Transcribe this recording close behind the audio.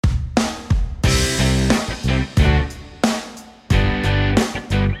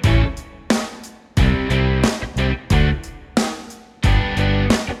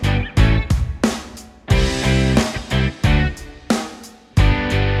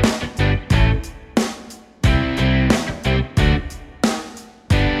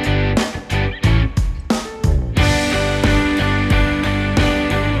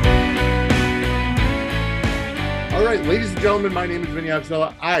gentlemen, my name is Vinny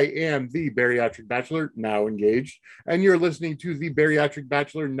Avcella. I am the Bariatric Bachelor, now engaged, and you're listening to the Bariatric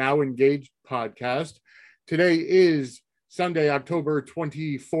Bachelor, now engaged podcast. Today is Sunday, October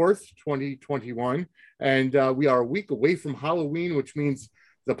 24th, 2021, and we are a week away from Halloween, which means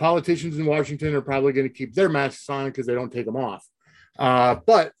the politicians in Washington are probably going to keep their masks on because they don't take them off.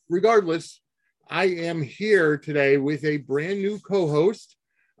 But regardless, I am here today with a brand new co-host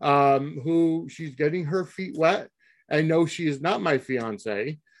who she's getting her feet wet. I know she is not my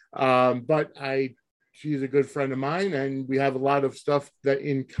fiance, but she's a good friend of mine, and we have a lot of stuff that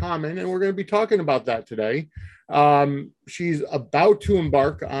in common, and we're going to be talking about that today. She's about to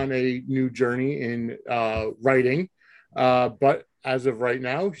embark on a new journey in writing, but as of right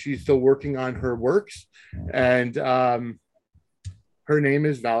now, she's still working on her works, and her name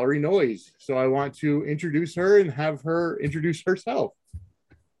is Valerie Noyes. So I want to introduce her and have her introduce herself.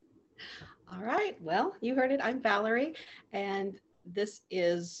 All right. Well, you heard it. I'm Valerie, and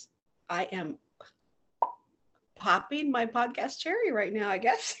I am popping my podcast cherry right now, I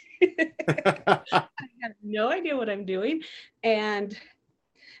guess. I have no idea what I'm doing. And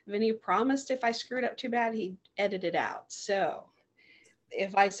Vinny promised if I screwed up too bad, he'd edit it out. So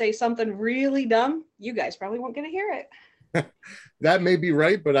if I say something really dumb, you guys probably won't get to hear it. That may be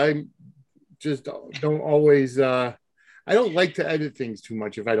right, but I just don't always, I don't like to edit things too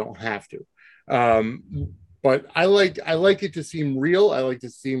much if I don't have to. But I like it to seem real. I like to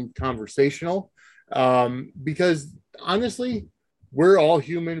seem conversational, because honestly, we're all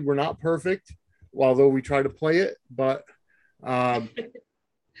human. We're not perfect, although we try to play it. But I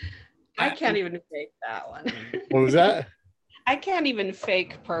can't even fake that one. What was that? I can't even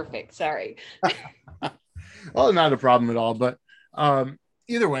fake perfect. Sorry. Well, not a problem at all. But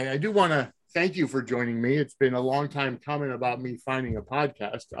either way, I do want to thank you for joining me. It's been a long time coming about me finding a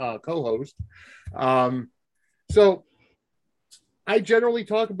podcast co-host. So I generally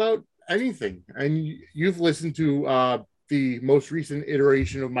talk about anything, and you've listened to the most recent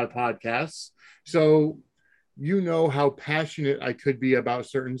iteration of my podcasts, so you know how passionate I could be about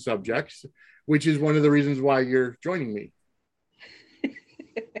certain subjects, which is one of the reasons why you're joining me.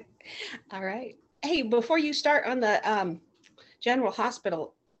 All right. Hey, before you start on the General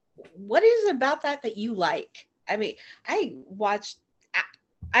Hospital, what is it about that you like? I mean, I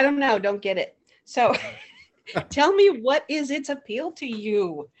don't know, don't get it. So tell me, what is its appeal to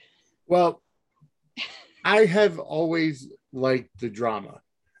you? Well, I have always liked the drama.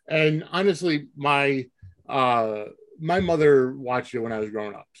 And honestly, my mother watched it when I was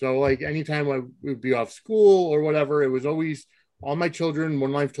growing up. So like anytime I would be off school or whatever, it was always All My Children,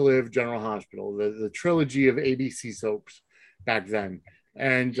 One Life to Live, General Hospital, the trilogy of ABC soaps back then.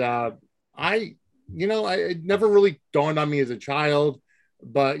 And it never really dawned on me as a child,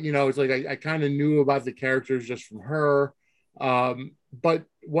 but it's like I kind of knew about the characters just from her. But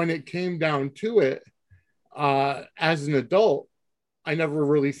when it came down to it, as an adult, I never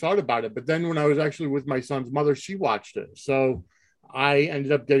really thought about it. But then when I was actually with my son's mother, she watched it. So I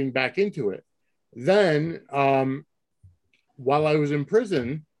ended up getting back into it. Then while I was in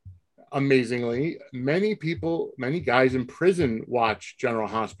prison, amazingly, many guys in prison watch General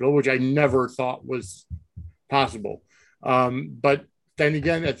Hospital, which I never thought was possible. But then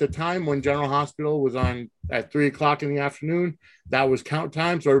again, at the time when General Hospital was on at 3:00 in the afternoon, that was count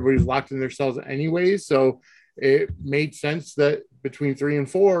time. So everybody was locked in their cells anyways. So it made sense that between 3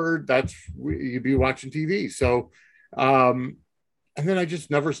 and 4, you'd be watching TV. So, and then I just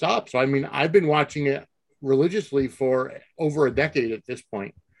never stopped. So, I mean, I've been watching it religiously for over a decade at this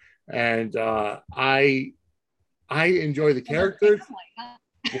point. And I enjoy the characters. Family, huh?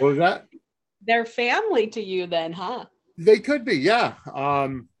 What was that? They're family to you then, huh? They could be, yeah.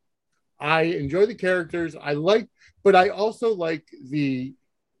 I enjoy the characters. But I also like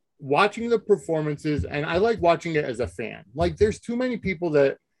watching the performances, and I like watching it as a fan. Like, there's too many people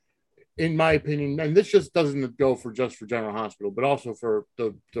that, in my opinion, and this just doesn't go just for General Hospital, but also for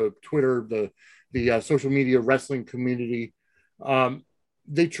the Twitter, the social media wrestling community.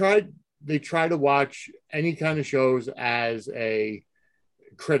 They try to watch any kind of shows as a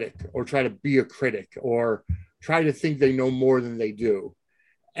critic, or try to be a critic, or try to think they know more than they do.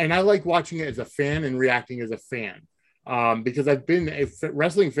 And I like watching it as a fan and reacting as a fan, because I've been a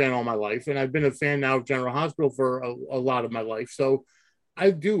wrestling fan all my life, and I've been a fan now of General Hospital for a lot of my life. So I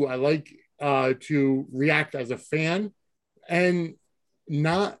like to react as a fan and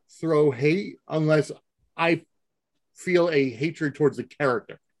not throw hate unless I feel a hatred towards the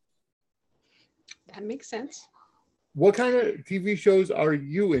character. That makes sense. What kind of TV shows are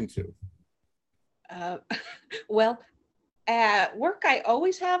you into? Well, at work, I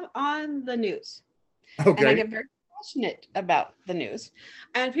always have on the news. Okay. And I get very passionate about the news.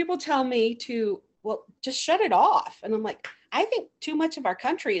 And people tell me to, well, just shut it off. And I'm like, I think too much of our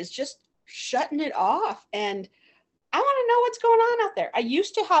country is just shutting it off. And I want to know what's going on out there. I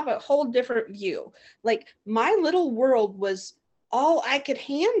used to have a whole different view. Like my little world was all I could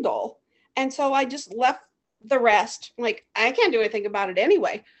handle. And so I just left the rest. Like I can't do anything about it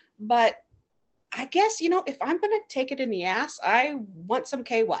anyway. But I guess, if I'm going to take it in the ass, I want some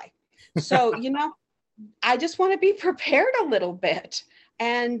KY. So, I just want to be prepared a little bit.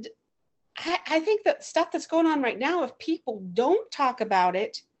 And I think that stuff that's going on right now, if people don't talk about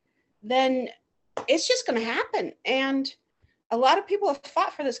it, then it's just going to happen. And a lot of people have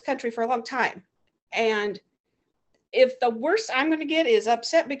fought for this country for a long time. And if the worst I'm going to get is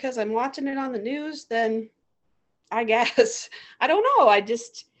upset because I'm watching it on the news, then I guess, I don't know.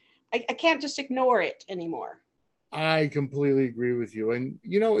 I can't just ignore it anymore. I completely agree with you. And,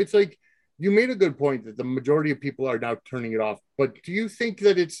 it's like you made a good point that the majority of people are now turning it off. But do you think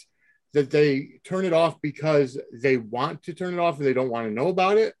that it's that they turn it off because they want to turn it off and they don't want to know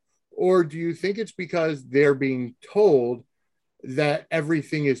about it? Or do you think it's because they're being told that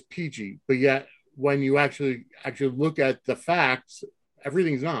everything is PG, but yet when you actually look at the facts,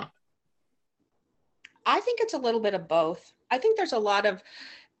 everything's not? I think it's a little bit of both. I think there's a lot of,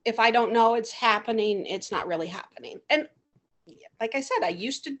 if I don't know it's happening, it's not really happening. And like I said, I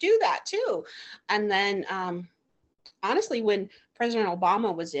used to do that too. And then honestly, when President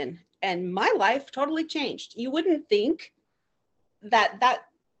Obama was in, and my life totally changed. You wouldn't think that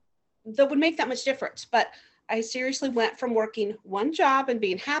would make that much difference. But I seriously went from working one job and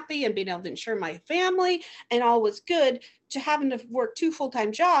being happy and being able to insure my family and all was good to having to work two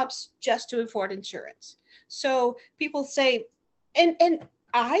full-time jobs just to afford insurance. So people say, and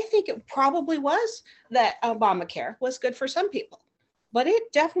I think it probably was that Obamacare was good for some people, but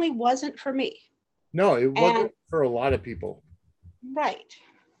it definitely wasn't for me. No, it wasn't for a lot of people. Right.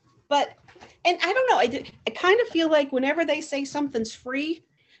 But, and I don't know, I kind of feel like whenever they say something's free,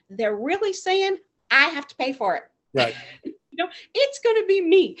 they're really saying, I have to pay for it. Right. It's going to be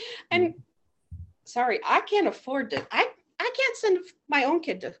me. And sorry, I can't afford to, I can't send my own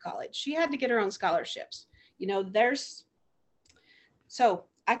kid to college. She had to get her own scholarships. So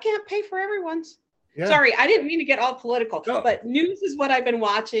I can't pay for everyone's. Yeah. Sorry, I didn't mean to get all political, but news is what I've been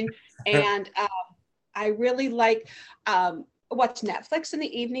watching. And I really like watch Netflix in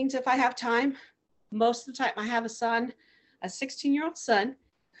the evenings if I have time. Most of the time I have a 16-year-old son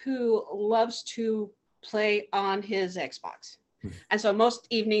who loves to play on his Xbox. And so most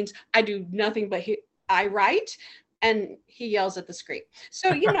evenings I do nothing but I write and he yells at the screen. So,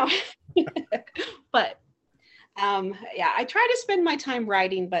 but yeah, I try to spend my time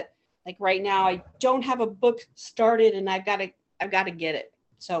writing, but like right now I don't have a book started and I've got to get it.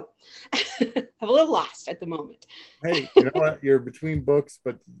 So I'm a little lost at the moment. Hey, you know what? You're between books,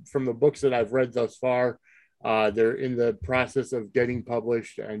 but from the books that I've read thus far, they're in the process of getting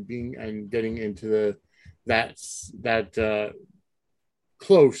published and getting into that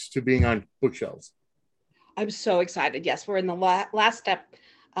close to being on bookshelves. I'm so excited. Yes, we're in the last step.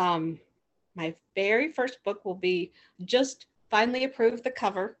 My very first book will be just finally approved the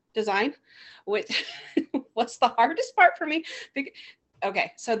cover design, which what's the hardest part for me?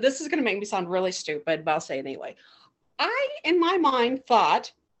 Okay, so this is going to make me sound really stupid, but I'll say it anyway. I, in my mind,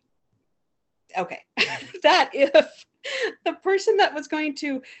 thought, okay, that if the person that was going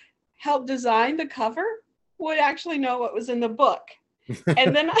to help design the cover would actually know what was in the book.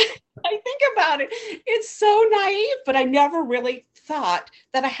 And then I think about it, it's so naive, but I never really thought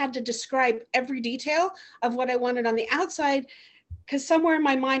that I had to describe every detail of what I wanted on the outside, because somewhere in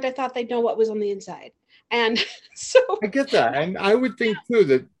my mind, I thought they'd know what was on the inside. And so I get that. And I would think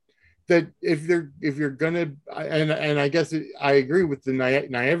too that if you're gonna, and I guess I agree with the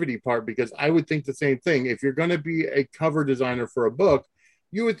naivety part, because I would think the same thing. If you're gonna be a cover designer for a book,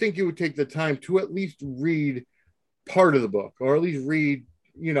 you would think you would take the time to at least read part of the book, or at least read,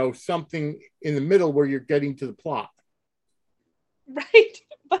 something in the middle where you're getting to the plot. Right.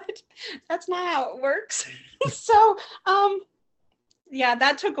 But that's not how it works. So, yeah,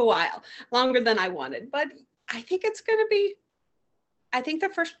 that took a while, longer than I wanted, but I think I think the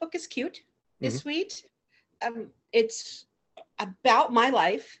first book is cute, is sweet. It's about my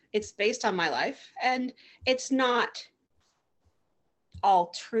life. It's based on my life, and it's not all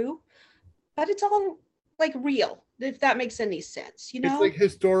true, but it's all like real, if that makes any sense, It's like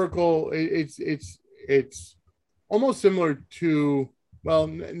historical. It's almost similar to, well,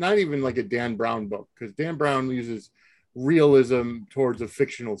 not even like a Dan Brown book, because Dan Brown uses realism towards a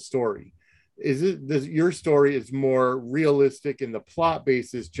fictional story. Your story is more realistic, and the plot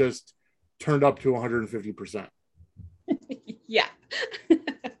base is just turned up to 150%?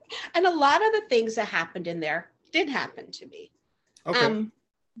 And a lot of the things that happened in there did happen to me. Okay.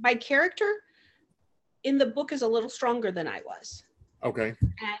 My character in the book is a little stronger than I was. Okay.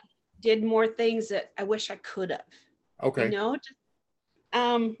 And did more things that I wish I could have. Okay. You know,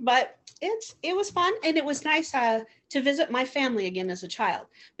 but it was fun, and it was nice to visit my family again as a child,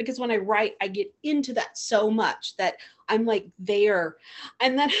 because when I write, I get into that so much that I'm like there,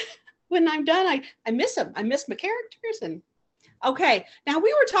 and then when I'm done, I miss them. I miss my characters. And okay, now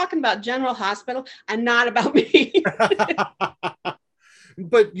we were talking about General Hospital and not about me.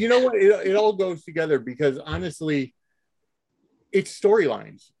 But you know what? It all goes together, because honestly, it's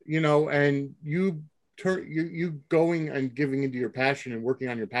storylines, and you going and giving into your passion and working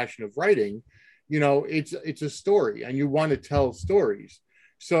on your passion of writing, it's a story, and you want to tell stories.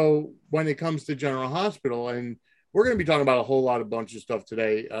 So when it comes to General Hospital, and we're going to be talking about a whole bunch of stuff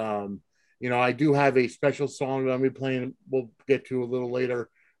today. I do have a special song that I'm going to be playing. We'll get to a little later.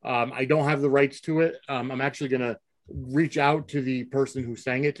 I don't have the rights to it. I'm actually going to reach out to the person who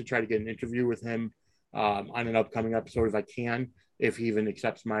sang it to try to get an interview with him on an upcoming episode if I can, if he even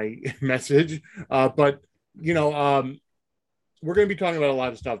accepts my message. But we're going to be talking about a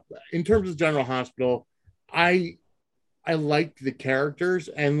lot of stuff. In terms of General Hospital, I liked the characters,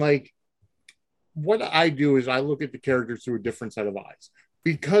 and like what I do is I look at the characters through a different set of eyes,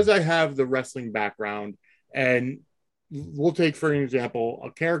 because I have the wrestling background. And we'll take, for an example,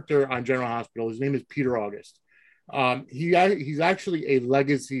 a character on General Hospital. His name is Peter August. He's actually a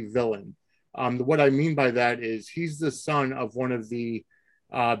legacy villain. What I mean by that is he's the son of one of the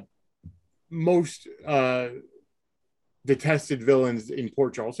most detested villains in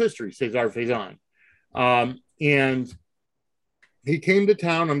Port Charles history, Cesar Faison. And he came to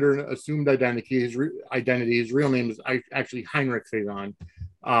town under an assumed identity. His real name is actually Heinrich Faison.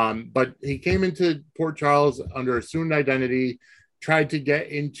 But he came into Port Charles under assumed identity, tried to get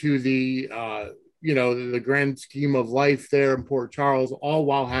into the the grand scheme of life there in Port Charles, all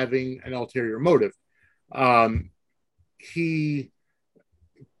while having an ulterior motive. He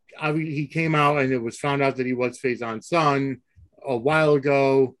came out, and it was found out that he was Faison's son a while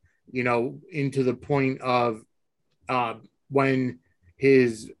ago, into the point of when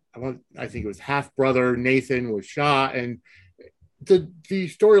I think it was half brother Nathan was shot, and the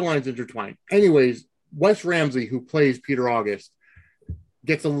storylines intertwined. Anyways, Wes Ramsey, who plays Peter August,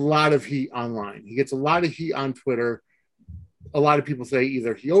 gets a lot of heat online. He gets a lot of heat on Twitter. A lot of people say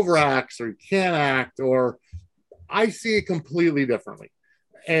either he overacts or he can't act, or I see it completely differently.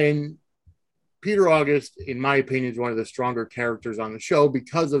 And Peter August, in my opinion, is one of the stronger characters on the show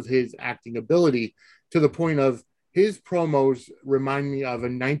because of his acting ability, to the point of his promos remind me of a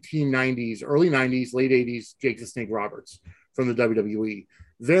 1990s, early 90s, late 80s Jake the Snake Roberts from the WWE.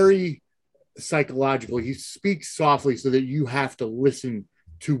 Very psychological. He speaks softly so that you have to listen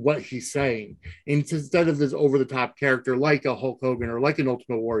to what he's saying. And instead of this over-the-top character like a Hulk Hogan or like an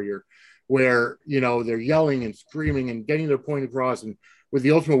Ultimate Warrior, where, they're yelling and screaming and getting their point across. And with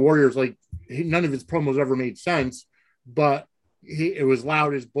the Ultimate Warriors, like, none of his promos ever made sense, but it was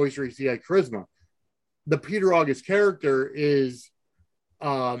loud, as boisterous, he had charisma. The Peter August character is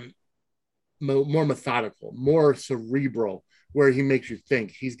more methodical, more cerebral, where he makes you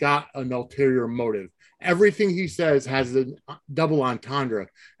think. He's got an ulterior motive. Everything he says has a double entendre,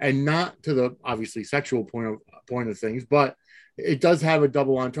 and not to the obviously sexual point of things, but it does have a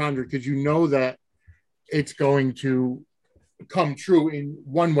double entendre, because you know that it's going to come true in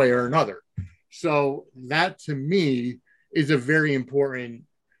one way or another. So that, to me, is a very important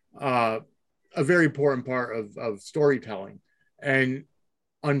part of storytelling. And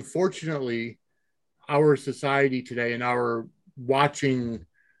unfortunately, our society today and our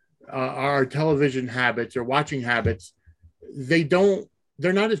television habits or watching habits, they're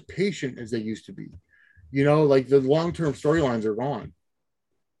not as patient as they used to be. Like, the long-term storylines are gone.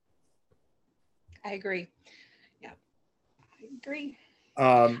 I agree. Yeah, I agree.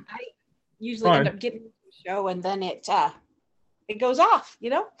 I usually end up getting the show, and then it goes off,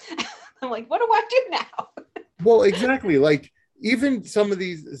 I'm like, what do I do now? Well, exactly. Like, even some of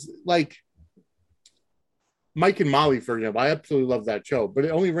these, like Mike and Molly, for example, I absolutely love that show, but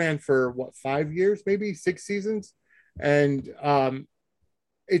it only ran for 5 years, maybe 6 seasons. And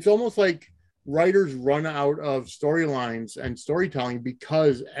it's almost like writers run out of storylines and storytelling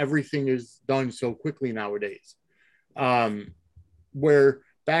because everything is done so quickly nowadays. Where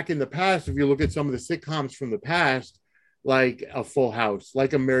back in the past, if you look at some of the sitcoms from the past, like a Full House,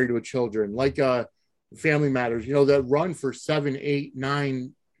 like a Married with Children, like a Family Matters, that run for 7, 8,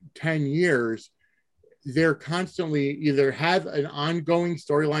 9, 10 years, they're constantly either have an ongoing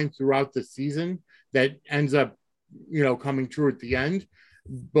storyline throughout the season that ends up coming true at the end.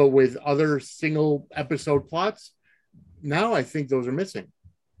 But with other single episode plots, now I think those are missing.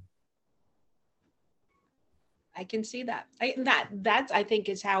 I can see that. That's I think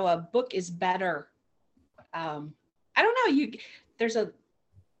is how a book is better. I don't know. There's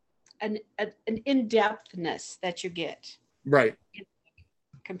an in-depthness that you get Right.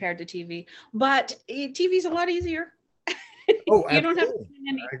 compared to TV, but TV is a lot easier. Oh, you don't have to absolutely.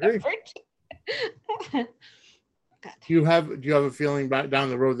 spend I any agree. effort. Do you have a feeling back down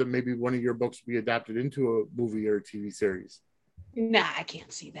the road that maybe one of your books will be adapted into a movie or a TV series? Nah, I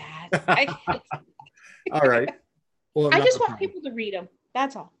can't see that. All right. Well, I not just a want problem. people to read them.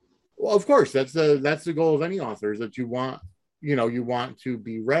 That's all. Well, of course, that's the goal of any author, is that you want to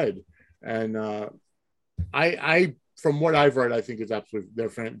be read. And I from what I've read, I think it's absolutely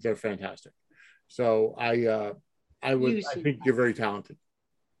they're fantastic. So I think you're very talented.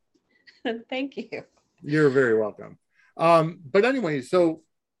 Thank you. You're very welcome. But anyway, so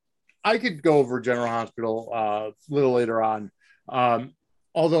I could go over General Hospital a little later on.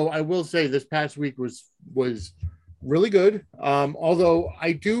 Although I will say this past week was really good. Although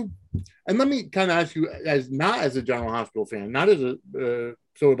I do, and let me kind of ask you, as not as a General Hospital fan, not as a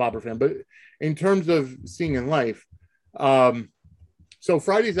soap opera fan, but in terms of seeing in life. So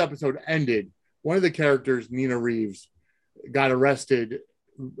Friday's episode ended. One of the characters, Nina Reeves, got arrested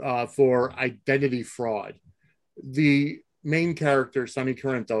for identity fraud. The main character, Sonny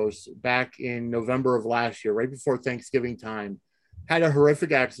Corinthos, back in November of last year, right before Thanksgiving time, had a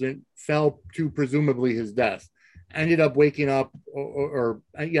horrific accident, fell to presumably his death, ended up waking up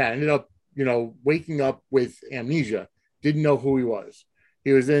waking up with amnesia, didn't know who he was.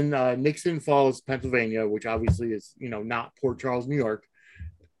 He was in Nixon Falls, Pennsylvania, which obviously is, not Port Charles, New York.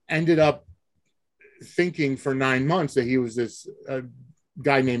 Ended up thinking for 9 months that he was this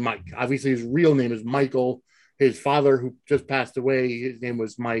guy named Mike. Obviously, his real name is Michael. His father, who just passed away, his name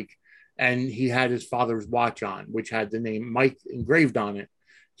was Mike, and he had his father's watch on, which had the name Mike engraved on it.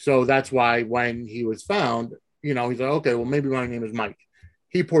 So that's why when he was found, he's like, okay, well, maybe my name is Mike.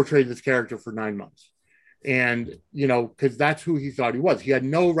 He portrayed this character for 9 months. And, because that's who he thought he was. He had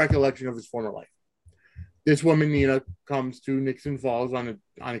no recollection of his former life. This woman, Nina, comes to Nixon Falls on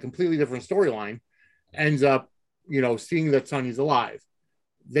a completely different storyline, ends up, seeing that Sonny's alive.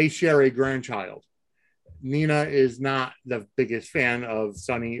 They share a grandchild. Nina is not the biggest fan of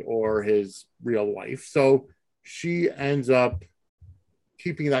Sonny or his real wife, so she ends up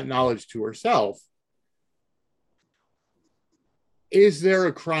keeping that knowledge to herself. Is there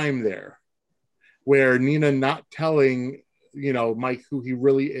a crime there where Nina not telling, Mike who he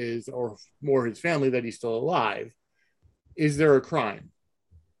really is, or more his family, that he's still alive? Is there a crime,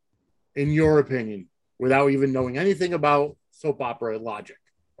 in your opinion, without even knowing anything about soap opera logic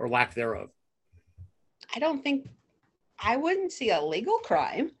or lack thereof? I wouldn't see a legal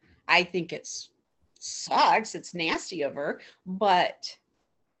crime. I think it sucks. It's nasty of her, but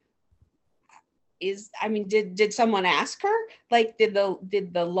did someone ask her? Like, did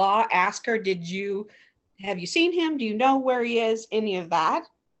the law ask her, have you seen him? Do you know where he is? Any of that?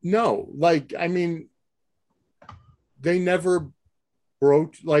 No, they never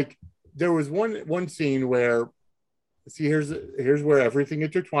broached, there was one scene where, see, here's where everything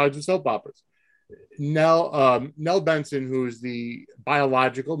intertwines with soap operas. Nell Benson, who's the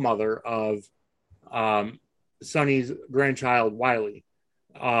biological mother of Sonny's grandchild Wiley,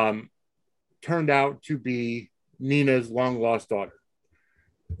 turned out to be Nina's long lost daughter.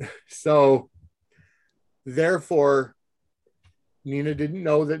 So therefore, Nina didn't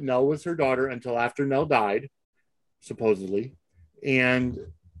know that Nell was her daughter until after Nell died, supposedly. And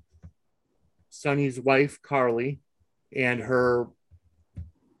Sonny's wife, Carly, and her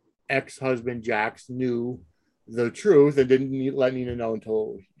ex-husband, Jax, knew the truth and didn't let Nina know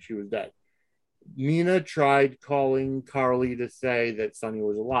until she was dead. Nina tried calling Carly to say that Sonny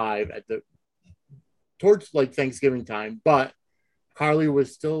was alive towards Thanksgiving time, but Carly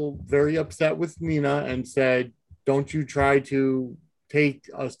was still very upset with Nina and said, don't you try to take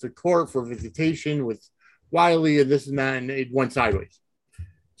us to court for visitation with Wiley and this and that, and it went sideways.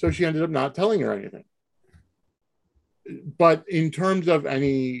 So she ended up not telling her anything. But in terms of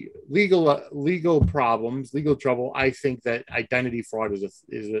any legal problems, legal trouble, I think that identity fraud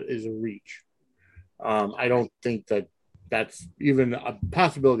is a reach. I don't think that that's even a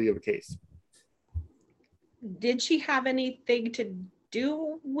possibility of a case. Did she have anything to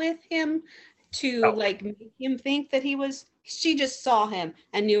do with him to No. make him think that she just saw him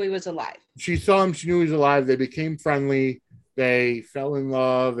and knew he was alive? She saw him, she knew he was alive. They became friendly. They fell in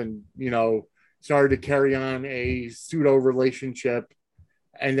love and, started to carry on a pseudo relationship.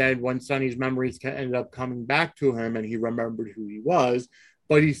 And then when Sonny's memories ended up coming back to him and he remembered who he was,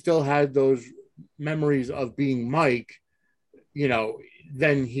 but he still had those memories of being Mike, you know,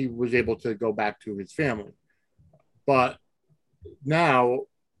 then he was able to go back to his family. But now,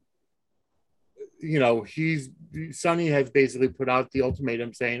 you know, Sonny has basically put out the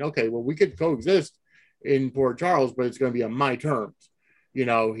ultimatum saying, okay, well, we could coexist in Port Charles, but it's going to be on my terms. You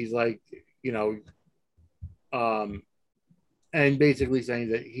know, he's like, you know, and basically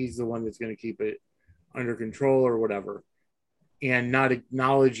saying that he's the one that's going to keep it under control or whatever, and not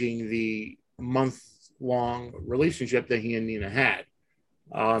acknowledging the month-long relationship that he and Nina had.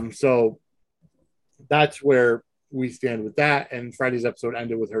 So that's where we stand with that. And Friday's episode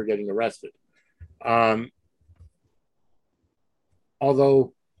ended with her getting arrested.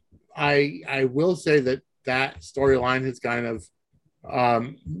 Although I will say that storyline has kind of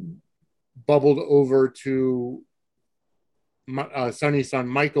bubbled over to Sonny's son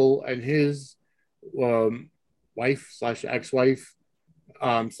Michael and his wife slash ex-wife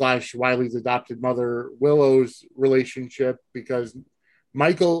slash Wiley's adopted mother Willow's relationship, because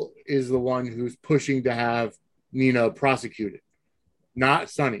Michael is the one who's pushing to have Nina prosecuted, not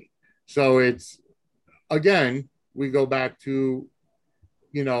Sonny. So it's, again, we go back to,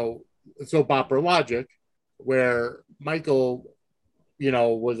 you know, soap opera logic, where Michael, you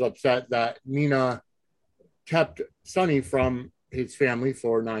know, was upset that Nina kept Sonny from his family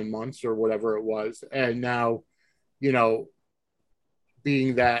for 9 months or whatever it was. And now, you know,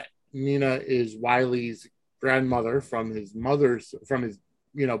 being that Nina is Wiley's grandmother from his,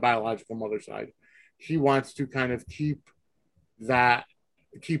 you know, biological mother's side, he wants to kind of keep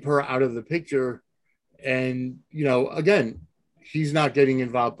her out of the picture. And, you know, again, he's not getting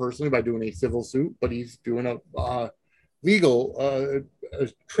involved personally by doing a civil suit, but he's doing a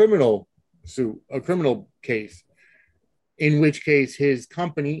criminal suit, a criminal case, in which case his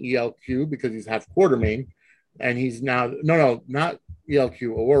company, ELQ, because he's half Quartermain, and he's now, not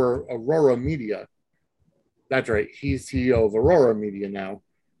ELQ, Aurora Media. That's right. He's CEO of Aurora Media now,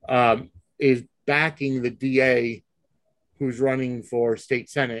 is backing the DA who's running for state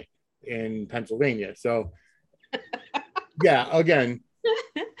Senate in Pennsylvania. So, yeah, again,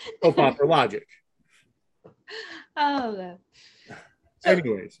 soap opera logic. Oh,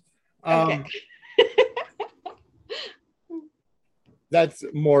 anyways, okay. That's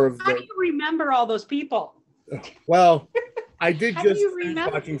more of the. How do you remember all those people? Well, I did just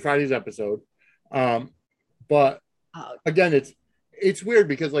finish watching Friday's episode, but again, it's weird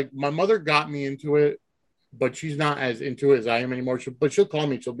because like my mother got me into it, but she's not as into it as I am anymore. She'll call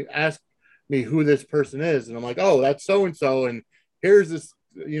me. She'll ask me who this person is, and I'm like, oh, that's so and so, and here's this,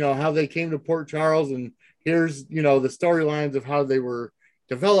 you know, how they came to Port Charles, and here's, you know, the storylines of how they were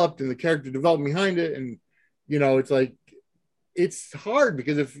developed and the character development behind it, and you know, it's like, it's hard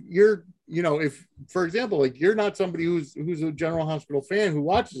because if you're, you know, if for example, like you're not somebody who's a General Hospital fan who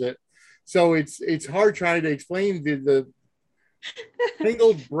watches it, so it's hard trying to explain the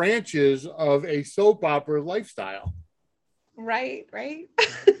single branches of a soap opera lifestyle. Right.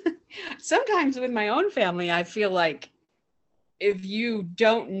 Sometimes with my own family, I feel like if you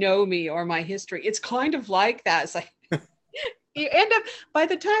don't know me or my history, it's kind of like that. It's like you end up, by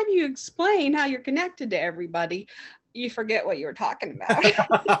the time you explain how you're connected to everybody, you forget what you were talking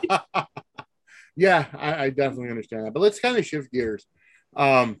about. Yeah, I definitely understand that. But let's kind of shift gears.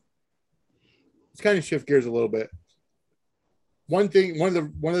 Let's kind of shift gears a little bit. One of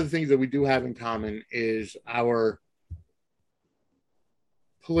the things that we do have in common is our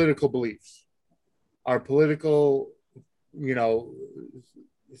political beliefs, our political, you know,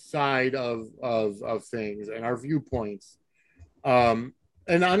 side of things and our viewpoints.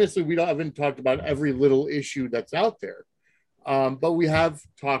 And honestly, we haven't talked about every little issue that's out there. But we have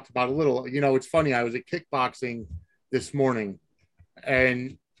talked about a little. You know, it's funny. I was at kickboxing this morning,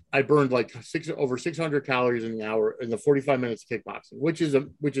 and I burned like over 600 calories in the hour in the 45 minutes of kickboxing, which is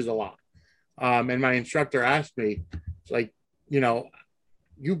a lot. And my instructor asked me, like, you know,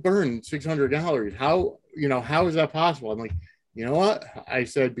 you burned 600 calories. How is that possible? I'm like, you know what? I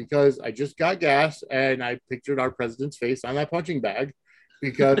said, because I just got gas and I pictured our president's face on that punching bag,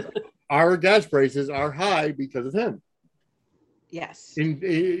 because our gas prices are high because of him. Yes.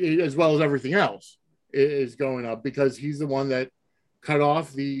 As well as everything else is going up, because he's the one that cut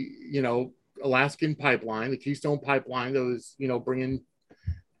off the, you know, Alaskan pipeline, the Keystone pipeline that was, you know, bringing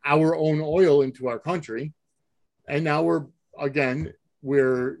our own oil into our country. And now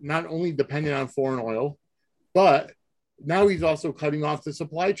we're not only dependent on foreign oil, but now he's also cutting off the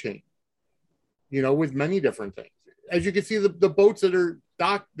supply chain, you know, with many different things. As you can see, the boats that are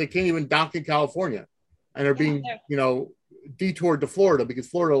docked, they can't even dock in California, and are being, you know, detoured to Florida because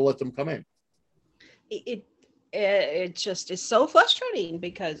Florida will let them come in. It it just is so frustrating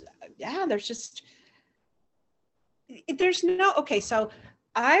because yeah, there's no okay. So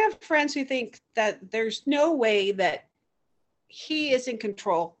I have friends who think that there's no way that he is in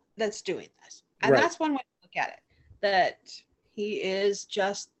control that's doing this, and Right. that's one way to look at it. That he is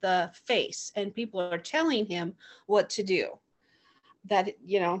just the face, and people are telling him what to do. That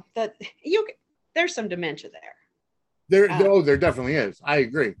that you there's some dementia there. There definitely is. I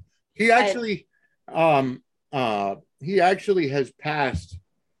agree. He I, actually, he actually has passed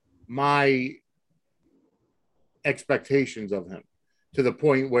my expectations of him to the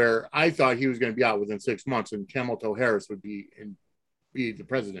point where I thought he was going to be out within 6 months, and Kamala Harris would be the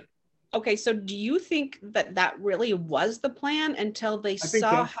president. okay, so do you think that that really was the plan until they I think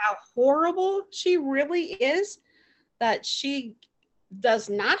saw so. how horrible she really is? That she does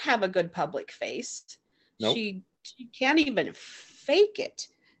not have a good public face. Nope. She can't even fake it.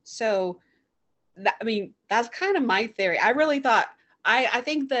 So that, I mean, that's kind of my theory. I really thought I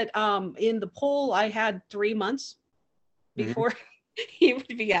think that in the poll I had 3 months Mm-hmm. before he would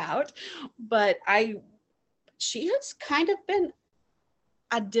be out, but I she has kind of been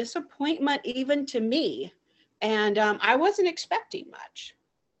a disappointment even to me, and I wasn't expecting much.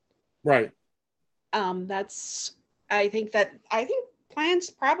 Right. That's I think plans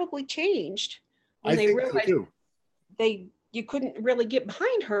probably changed when I they think so realized too. they you couldn't really get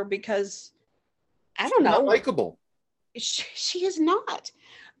behind her because I don't She's not know, likable. she is not.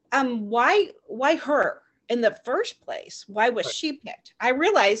 Why her in the first place? Why was Right. she picked? I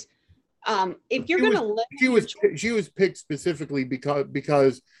realize if you're She going was to limit she your was choice, she was picked specifically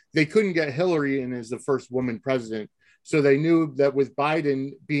because they couldn't get Hillary in as the first woman president, so they knew that with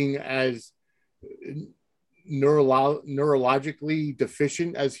Biden being as neurologically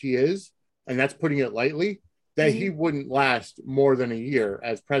deficient as he is, and that's putting it lightly, that he mm-hmm. wouldn't last more than a year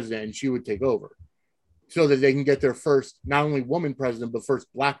as president, and she would take over, so that they can get their first not only woman president but first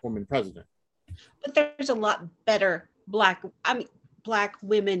black woman president. But there's a lot better black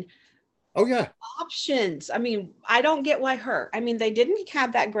women Oh yeah, options. I mean, I don't get why her. I mean, they didn't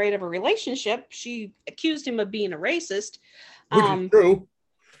have that great of a relationship. She accused him of being a racist. which is Um, true.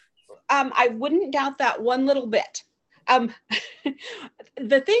 I wouldn't doubt that one little bit. Um,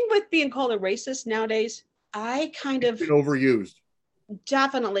 the thing with being called a racist nowadays, I kind It's of been overused.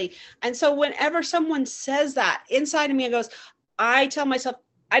 definitely. And so whenever someone says that inside of me, it goes, I tell myself,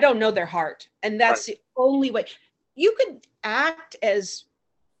 I don't know their heart. And Right. that's the only way. You could act as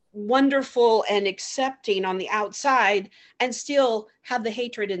wonderful and accepting on the outside and still have the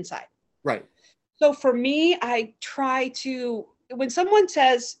hatred inside. Right. So for me, I try to when someone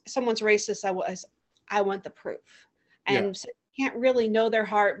says someone's racist, I want the proof. Yeah. And so you can't really know their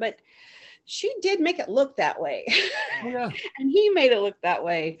heart, but she did make it look that way. Oh yeah. And he made it look that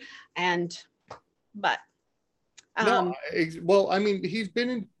way. And but No, um well, I mean, he's been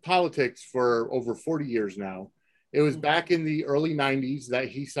in politics for over 40 years now. It was back in the early 90s that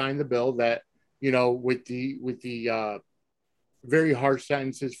he signed the bill that, with the very harsh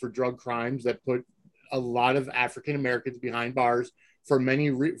sentences for drug crimes that put a lot of African Americans behind bars for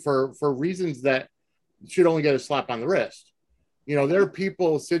for reasons that should only get a slap on the wrist. There are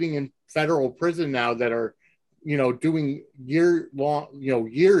people sitting in federal prison now that are, doing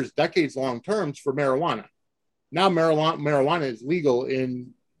years, decades long terms for marijuana. Now marijuana is legal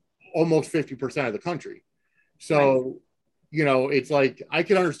in almost 50% of the country. right. So, it's like I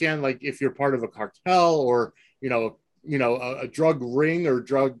can understand like if you're part of a cartel or, a drug ring or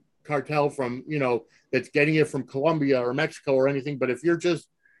drug cartel from, that's getting it from Colombia or Mexico or anything. But if you're just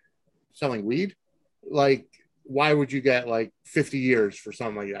selling weed, like why would you get like 50 years for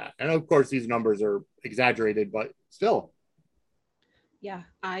something like that? And of course these numbers are exaggerated, but still. Yeah,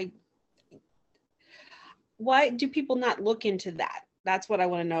 I why do people not look into that? That's what I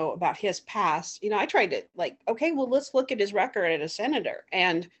want to know about his past. I tried to like, okay, well, let's look at his record as a senator.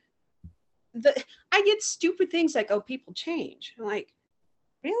 And I get stupid things like, oh, people change. I'm like,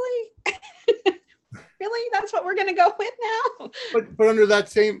 really? Really? That's what we're gonna go with now? But under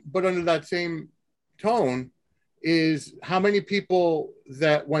that same tone is how many people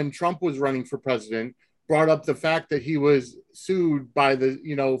that when Trump was running for president brought up the fact that he was sued by the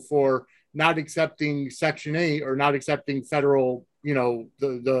for not accepting Section 8 or not accepting federal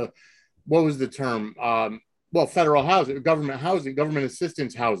the what was the term well, federal housing, government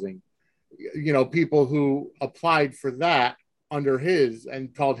assistance housing, people who applied for that under his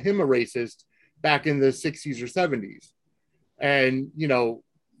and called him a racist back in the 60s or 70s. And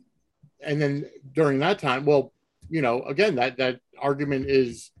and then during that time, well, again, that argument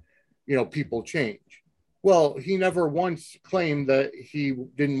is, people change. Well, he never once claimed that he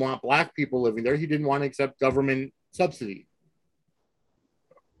didn't want black people living there. He didn't want to accept government subsidy.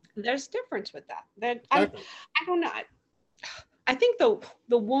 There's difference with that. Exactly. I don't know. I think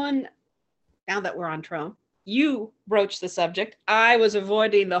the one, now that we're on Trump, you broached the subject. I was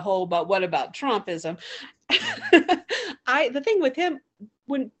avoiding the whole, but what about Trumpism? The thing with him,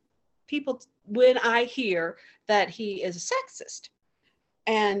 when when I hear that he is a sexist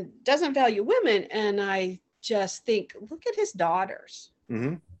and doesn't value women, and I just think, look at his daughters.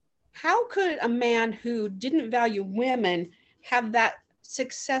 Mm-hmm. How could a man who didn't value women have that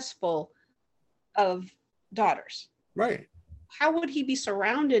successful of daughters? Right. How would he be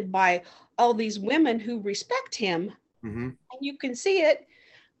surrounded by all these women who respect him? Mm-hmm. And you can see it.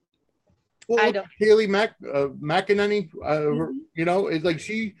 Well, I don't. Haley McEnany, Mhm. you know, it's like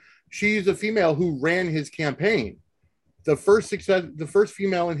she's a female who ran his campaign. The first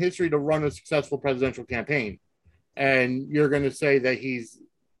female in history to run a successful presidential campaign. And you're going to say that he's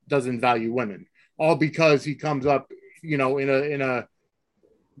doesn't value women, all because he comes up, you know, in a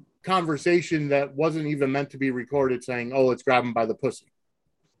conversation that wasn't even meant to be recorded, saying, "Oh, let's grab him by the pussy."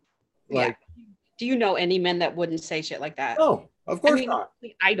 Like, Yeah. Do you know any men that wouldn't say shit like that? no, of course not.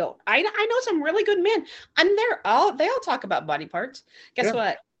 I don't. I know some really good men, and they all talk about body parts. Guess Yeah.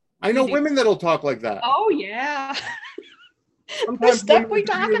 what? I know women that'll talk like that. Oh yeah. The Sometimes stuff women we are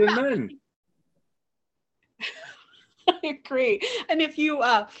talk prettier about. than men. I agree. And if you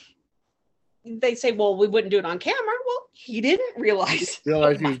they say, well, we wouldn't do it on camera. Well, he didn't realize.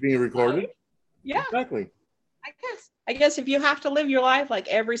 Realize he was being recorded. Yeah. Exactly. I guess if you have to live your life like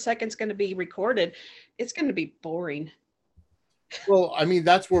every second's going to be recorded, it's going to be boring. Well, I mean,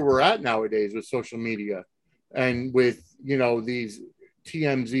 that's where we're at nowadays with social media and with, you know, these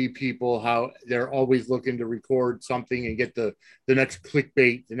TMZ people, how they're always looking to record something and get the next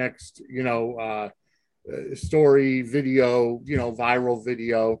clickbait, the next, you know, story, video, you know, viral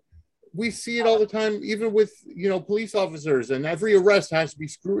video. We see it all the time, even with, you know, police officers, and every arrest has to be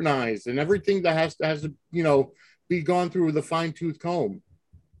scrutinized, and everything that has to, you know, be gone through with a fine tooth comb.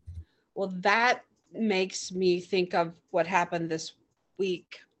 Well, that makes me think of what happened this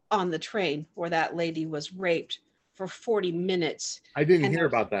week on the train where that lady was raped for 40 minutes. I didn't hear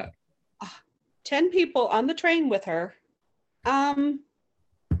about that. 10 people on the train with her. Pennsylvania,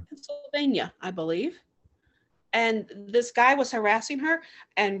 I believe. And this guy was harassing her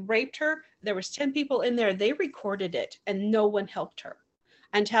and raped her. There was 10 people in there. They recorded it and no one helped her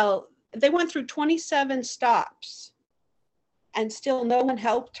until they went through 27 stops and still no one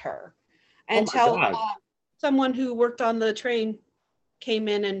helped her until someone who worked on the train came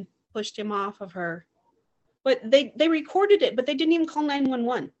in and pushed him off of her. But they recorded it, but they didn't even call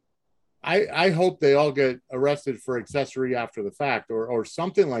 911. I hope they all get arrested for accessory after the fact or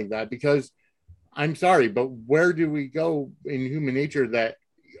something like that, because I'm sorry, but where do we go in human nature that,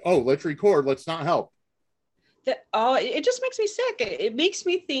 oh, let's record, let's not help? It just makes me sick. It makes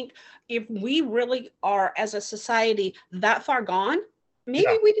me think, if we really are as a society that far gone,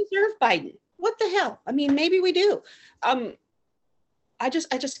 maybe we deserve Biden. What the hell? I mean, maybe we do. I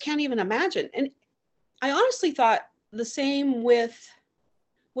just can't even imagine. And I honestly thought the same with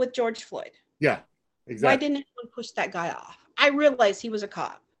George Floyd. Yeah, exactly. Why didn't anyone push that guy off? I realized he was a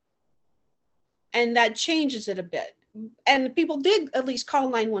cop. And that changes it a bit. And people did at least call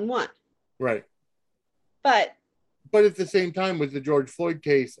 911. Right. But at the same time, with the George Floyd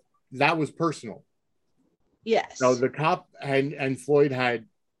case, that was personal. Yes. No, the cop and Floyd had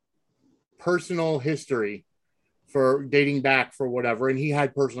personal history for dating back for whatever, and he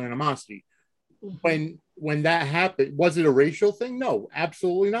had personal animosity. Mm-hmm. When that happened, was it a racial thing? No,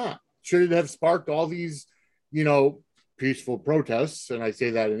 absolutely not. Should it have sparked all these, you know, peaceful protests? And I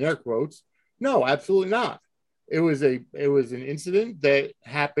say that in air quotes. No, absolutely not. It was an incident that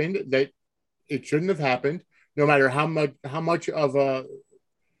happened that it shouldn't have happened. No matter how much of a,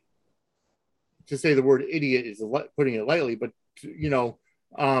 to say the word idiot is putting it lightly, but you know,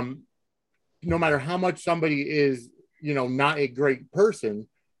 no matter how much somebody is, you know, not a great person,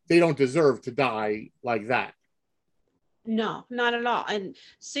 they don't deserve to die like that. No, not at all. And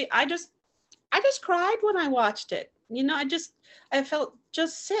see, I just cried when I watched it. You know, I felt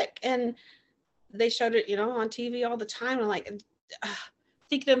just sick. And they showed it, you know, on TV all the time. And I'm like,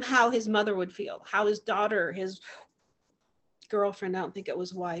 thinking of how his mother would feel, how his daughter, his girlfriend, I don't think it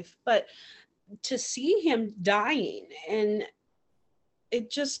was wife, but to see him dying, and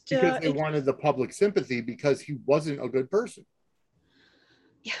it just because they wanted the public sympathy because he wasn't a good person.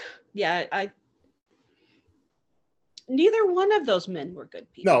 Yeah, neither one of those men were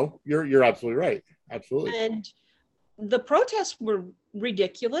good people. No, you're absolutely right. Absolutely. And the protests were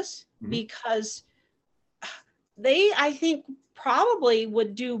ridiculous because they, I think, probably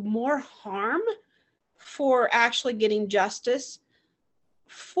would do more harm for actually getting justice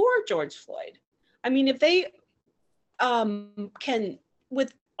for George Floyd. I mean, if they can,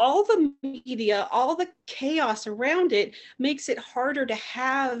 with all the media, all the chaos around it, makes it harder to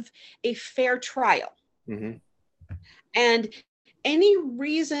have a fair trial. Mm-hmm. And any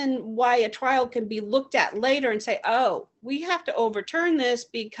reason why a trial can be looked at later and say, oh, we have to overturn this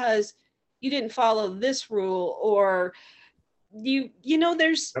because you didn't follow this rule, or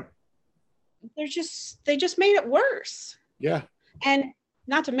there's Yep. they just made it worse. Yeah. And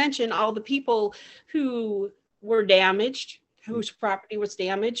not to mention all the people who were damaged, whose property was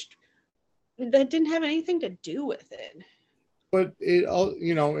damaged, that didn't have anything to do with it. But it all,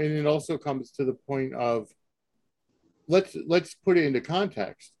 and it also comes to the point of, let's put it into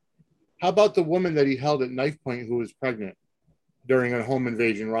context. How about the woman that he held at knife point who was pregnant during a home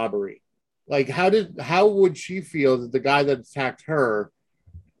invasion robbery? Like, how would she feel that the guy that attacked her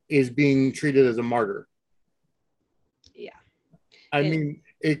is being treated as a martyr? Yeah. I mean,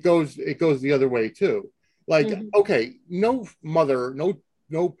 it goes the other way too. Like, okay, no mother,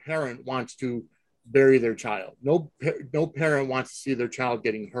 no parent wants to bury their child. No parent wants to see their child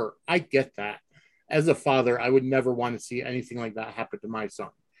getting hurt. I get that. As a father, I would never want to see anything like that happen to my son.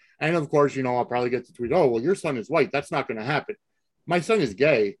 And of course, I'll probably get the tweet, oh, well, your son is white. That's not going to happen. My son is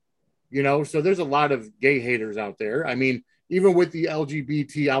gay, so there's a lot of gay haters out there. I mean, even with the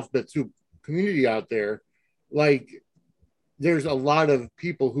LGBT alphabet soup community out there, like, there's a lot of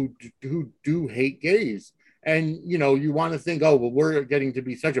people who do hate gays. And, you want to think, oh, well, we're getting to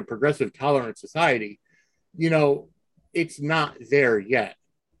be such a progressive, tolerant society. It's not there yet.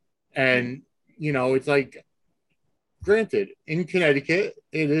 And, it's like, granted, in Connecticut,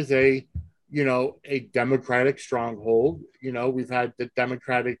 it is a Democratic stronghold. We've had the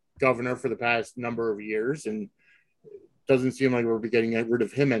Democratic governor for the past number of years, and doesn't seem like we'll be getting rid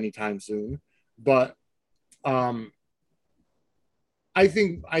of him anytime soon. But I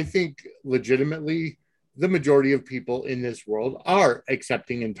think legitimately the majority of people in this world are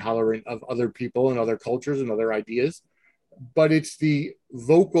accepting and tolerant of other people and other cultures and other ideas, but it's the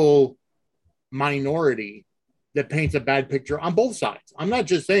vocal minority that paints a bad picture on both sides. I'm not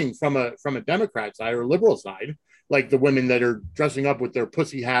just saying from a Democrat side or a liberal side, like the women that are dressing up with their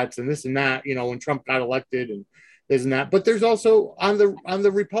pussy hats and this and that, when Trump got elected and this and that. But there's also on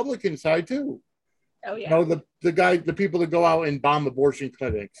the Republican side too. Oh yeah. The people that go out and bomb abortion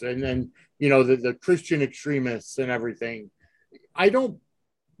clinics, and then the Christian extremists and everything. I don't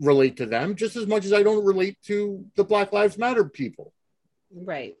relate to them just as much as I don't relate to the Black Lives Matter people.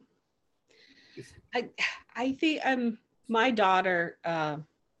 Right. I think my daughter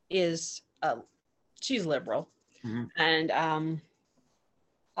is she's liberal, and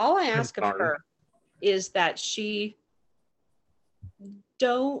all I ask of her is that she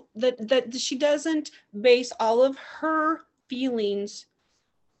that she doesn't base all of her feelings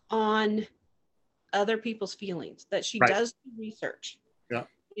on other people's feelings, that she does research. Yeah.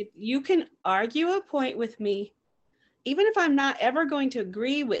 If you can argue a point with me, even if I'm not ever going to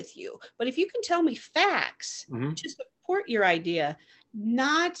agree with you, but if you can tell me facts to support your idea,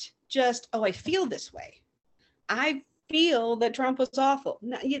 not just, oh, I feel this way. I feel that Trump was awful.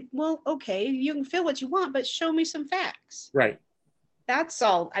 Well, okay, you can feel what you want, but show me some facts. Right. That's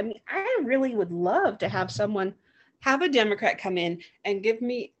all. I mean, I really would love to have a Democrat come in and give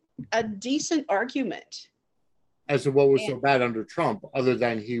me a decent argument as to what was so bad under Trump, other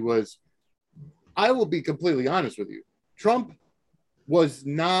than I will be completely honest with you. Trump was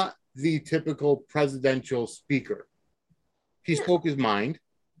not the typical presidential speaker. He spoke his mind.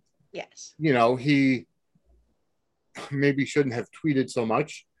 Yes. He maybe shouldn't have tweeted so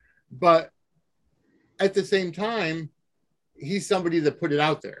much, but at the same time, he's somebody that put it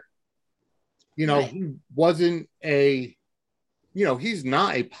out there. He wasn't he's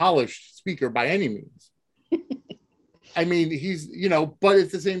not a polished speaker by any means. I mean, he's, but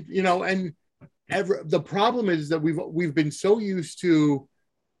it's the same, and the problem is that we've been so used to,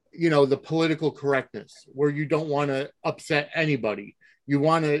 the political correctness where you don't want to upset anybody. You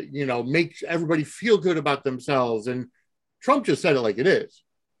want to, make everybody feel good about themselves. And Trump just said it like it is.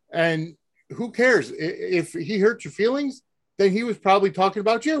 And who cares? If he hurt your feelings, then he was probably talking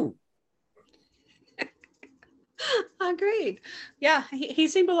about you. Agreed. Yeah, he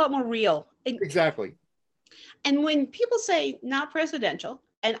seemed a lot more real. Exactly. And when people say not presidential,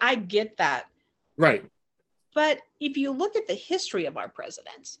 and I get that. Right. But if you look at the history of our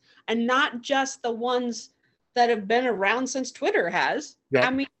presidents, and not just the ones that have been around since Twitter has,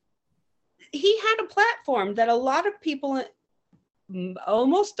 I mean, he had a platform that a lot of people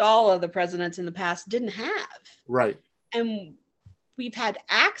almost all of the presidents in the past didn't have. Right. And we've had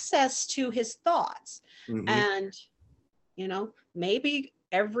access to his thoughts. Mm-hmm. And, maybe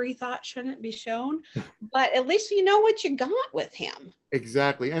every thought shouldn't be shown, but at least you know what you got with him.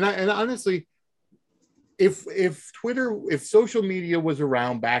 Exactly. And honestly, if social media was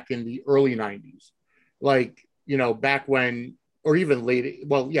around back in the early 90s, like, back when, or even late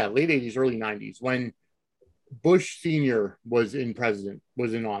 80s, early 90s, when Bush Sr. was in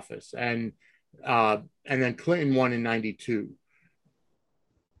office, and then Clinton won in 92.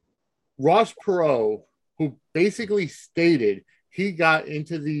 Ross Perot, who basically stated he got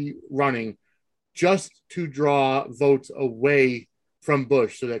into the running just to draw votes away from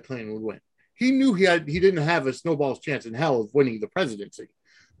Bush so that Clinton would win. He knew he didn't have a snowball's chance in hell of winning the presidency,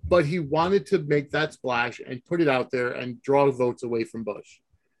 but he wanted to make that splash and put it out there and draw votes away from Bush.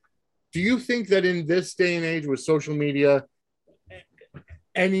 Do you think that in this day and age with social media,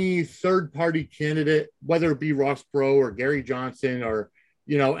 any third-party candidate, whether it be Ross Perot or Gary Johnson or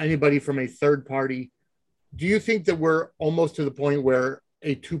anybody from a third party, do you think that we're almost to the point where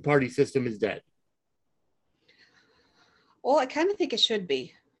a two-party system is dead? Well, I kind of think it should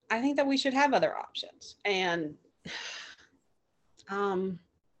be. I think that we should have other options. And it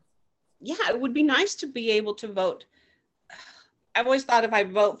would be nice to be able to vote. I've always thought if I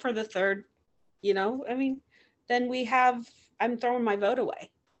vote for the third, then I'm throwing my vote away,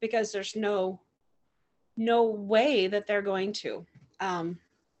 because there's no way that they're going to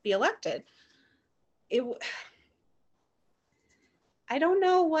be elected. I don't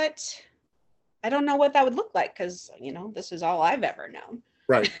know what that would look like, because this is all I've ever known.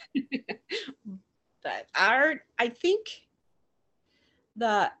 Right. But I think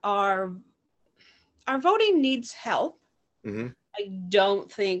that our voting needs help. Mm-hmm. I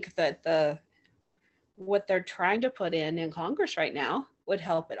don't think that what they're trying to put in Congress right now would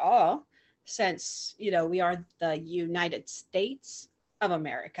help at all, since we are the United States of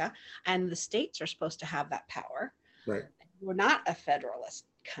America, and the states are supposed to have that power. Right. We're not a federalist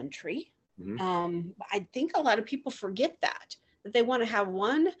country. Mm-hmm. I think a lot of people forget that they want to have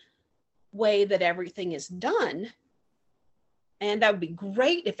one way that everything is done, and that would be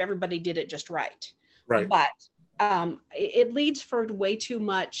great if everybody did it just right. Right. But it leads for way too Mm-hmm.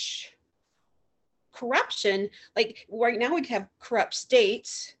 much corruption. Like right now we have corrupt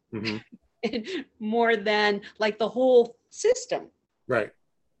states more than like the whole system. Right.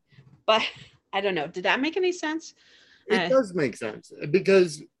 But I don't know. Did that make any sense? It does make sense,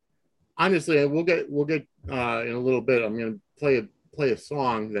 because honestly, we'll get in a little bit. I'm going to play a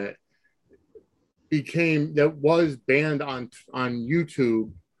song that was banned on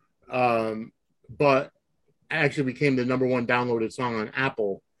YouTube, but actually became the number one downloaded song on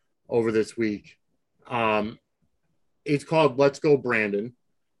Apple over this week. It's called "Let's Go Brandon,"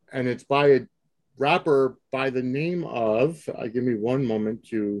 and it's by a rapper by the name of, give me one moment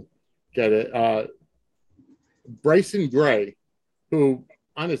to get it, Bryson Gray, who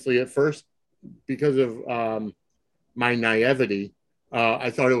honestly at first, because of my naivety, I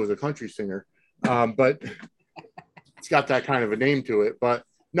thought it was a country singer, but it's got that kind of a name to it. But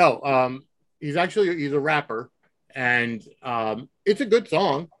no, he's a rapper, and it's a good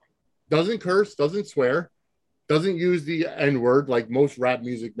song. Doesn't curse, doesn't swear, doesn't use the N-word like most rap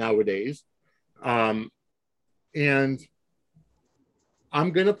music nowadays. And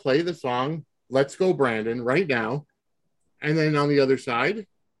I'm going to play the song "Let's Go Brandon" right now. And then on the other side,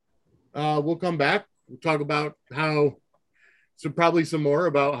 we'll come back. We'll talk about probably some more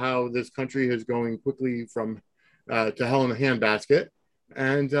about how this country is going quickly from to hell in a handbasket,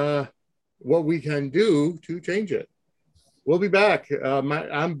 and what we can do to change it. We'll be back.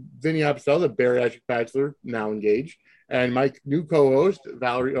 I'm Vinny Apostol, the bariatric bachelor, now engaged, and my new co-host,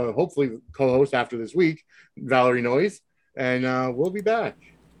 Valerie, hopefully co-host after this week, Valerie Noyes, and we'll be back.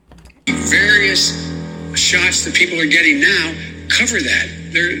 Various shots that people are getting now cover that.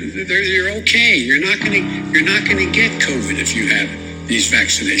 You're okay. You're not gonna get COVID if you have these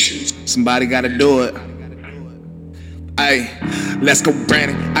vaccinations. Somebody gotta do it. Hey, let's go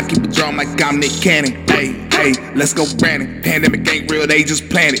Brandon. I keep it drawn like I'm Nick Cannon. Hey, let's go Brandon. Pandemic ain't real, they just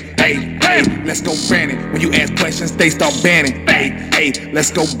planned it. Hey, let's go Brandon. When you ask questions, they start banning. Hey,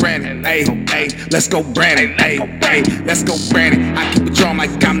 let's go Brandon. Hey, let's go Brandon. Hey, let's go Brandon. I keep it drawn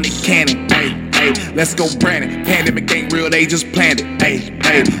like I'm Nick Cannon. Hey, let's go Brandon. Pandemic ain't real, they just planned it. Hey,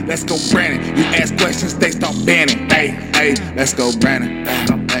 let's go Brandon. You ask questions, they start banning. Hey, let's go Brandon.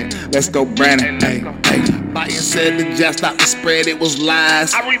 Hey, let's go Brandon. Hey. Biden said the jab stopped the spread, it was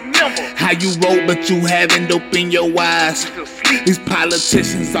lies. I remember how you wrote, but you haven't opened your eyes. These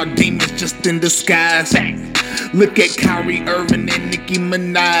politicians are demons just in disguise. Look at Kyrie Irving and Nicki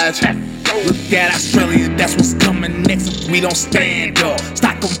Minaj. Look at Australia, that's what's coming next if we don't stand up.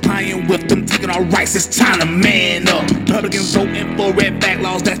 Stop complying with them, taking our rights, it's time to man up. Republicans voting for red back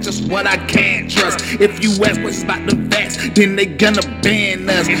laws, that's just what I can't trust. If you ask questions about them facts, then they gonna ban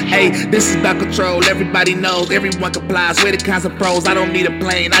us. Hey, this is about control, everybody knows, everyone complies. We're the kinds of pros, I don't need a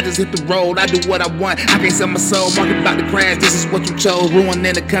plane, I just hit the road, I do what I want. I can't sell my soul, market about to crash, this is what you chose.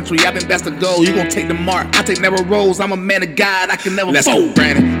 Ruining the country, I've been best to go. You gon' take the mark, I take narrow roads, I'm a man of God, I can never fold. Let's go,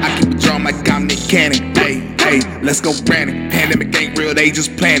 Brandon, I keep a drum like I'm Nick Cannon. Hey, hey, let's go, Brandon. Pandemic ain't real, they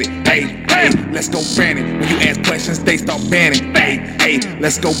just planned it. Hey, hey, let's go, Brandon. When you ask questions, they start banning. Hey, hey,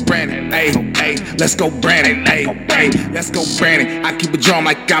 let's go, Brandon. Hey, hey, let's go, Brandon. Hey, hey, let's go, Brandon. I keep a drum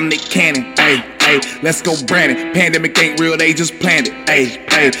like I'm Nick Cannon. Hey, hey, let's go, Brandon. Pandemic ain't real, they just planned it. Hey,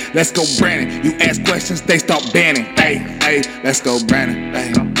 hey, let's go, Brandon. You ask questions, they start banning. Hey, hey, let's go, Brandon.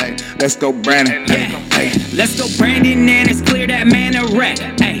 Hey, hey, let's go, Brandon. Hey, hey, let's go, Brandon, and it's clear that man a wreck.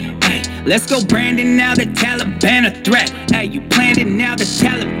 Hey. Let's go, Brandon, now the Taliban a threat. Hey, you planned it, now the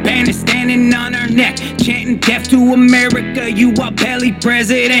Taliban is standing on our neck. Chanting death to America, you are barely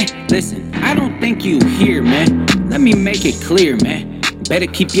president. Listen, I don't think you hear, man. Let me make it clear, man. Better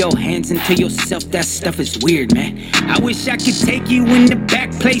keep your hands into yourself, that stuff is weird, man. I wish I could take you in the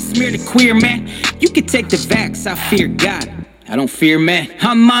back place, smear the queer, man. You could take the vax, I fear God, I don't fear man.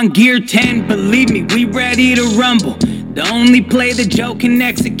 I'm on gear 10, believe me, we ready to rumble. The only play the Joe can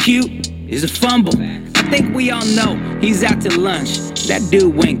execute is a fumble. I think we all know he's out to lunch. That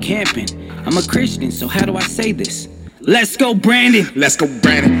dude went camping. I'm a Christian, so how do I say this? Let's go, Brandon. Let's go,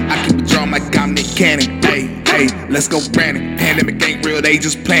 Brandon. I keep a drum like I'm Nick Cannon. Hey, hey, let's go, Brandon. Pandemic ain't real, they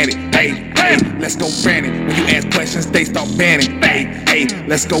just planned it. Hey, hey, let's go, Brandon. When you ask questions, they start banning. Hey, hey,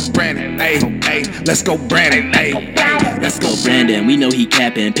 let's go, Brandon. Hey, hey, let's go, Brandon. Hey, hey, let's go, Brandon. We know he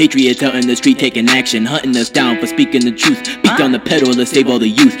capping. Patriots out in the street taking action, hunting us down for speaking the truth. Beat on the pedal to save all the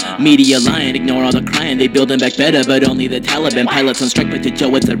youth. Media lying, ignore all the crying. They building back better, but only the Taliban pilots on strike. But to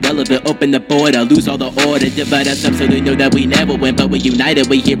Joe, it's irrelevant. Open the border, lose all the order, divide us up so they know that we never win. But we're united.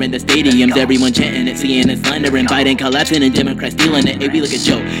 We here in the stadiums, everyone chanting it, seeing it slandering, Biden collapsing, and Democrats stealing it. Hey, we look at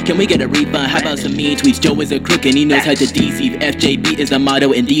Joe. Can we get a refund? How about some mean tweets? Joe is a crook and he knows how to deceive. FJB is the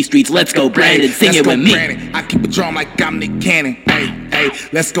motto in these streets. Let's go, Brandon. Sing it with me. Brandon. I keep a drum like I'm Nick Cannon. Hey, hey,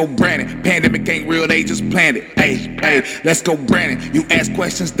 let's go, Brandon. Pandemic ain't real, they just planned it. Hey, hey, let's go, Brandon. You ask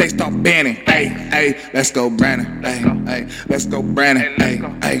questions, they start banning. Hey, hey, let's go, Brandon. Hey, hey, let's go, Brandon. Hey,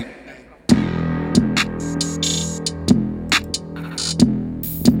 hey.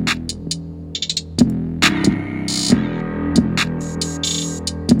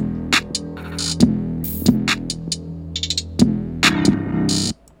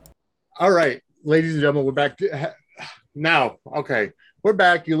 All right, ladies and gentlemen, we're back to now. Okay, we're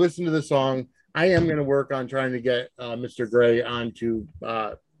back. You listen to the song. I am going to work on trying to get Mr. Gray on to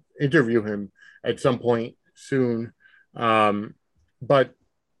interview him at some point soon. But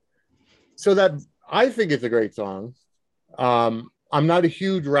so that I think it's a great song. I'm not a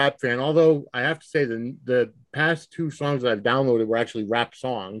huge rap fan, although I have to say the past two songs that I've downloaded were actually rap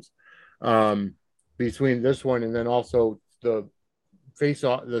songs. Between this one and then also the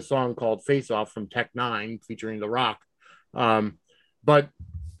song called Face Off from Tech Nine featuring The Rock. But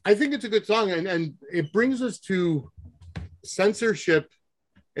I think it's a good song, and it brings us to censorship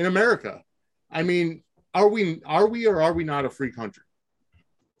in America. I mean, are we or are we not a free country?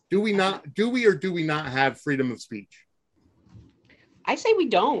 Do we or do we not have freedom of speech? I say we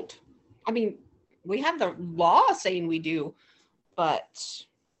don't. I mean, we have the law saying we do, but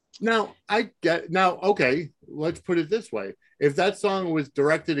okay, let's put it this way. If that song was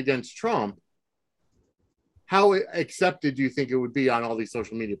directed against Trump, how accepted do you think it would be on all these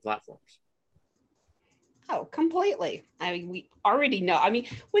social media platforms? Oh, completely. I mean, we already know. I mean,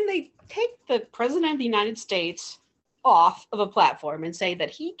 when they take the president of the United States off of a platform and say that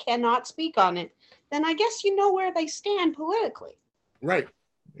he cannot speak on it, then I guess you know where they stand politically. Right.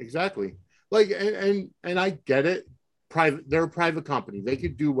 Exactly. Like, and I get it. They're a private company. They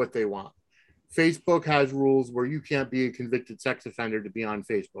could do what they want. Facebook has rules where you can't be a convicted sex offender to be on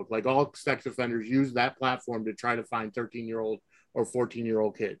Facebook. Like, all sex offenders use that platform to try to find 13-year-old or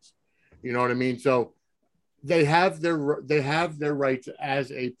 14-year-old kids. You know what I mean? So they have their rights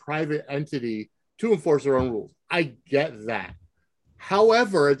as a private entity to enforce their own rules. I get that.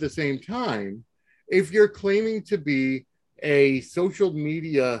 However, at the same time, if you're claiming to be a social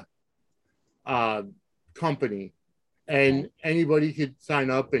media company and anybody could sign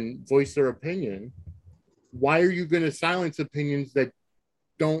up and voice their opinion, why are you going to silence opinions that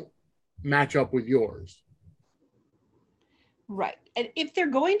don't match up with yours? Right. And if they're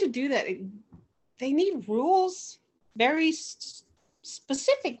going to do that, they need rules, very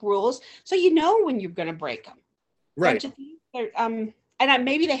specific rules, so you know when you're going to break them. Right.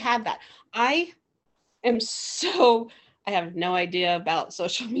 Maybe they have that. I have no idea about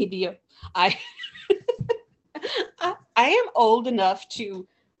social media. I am old enough to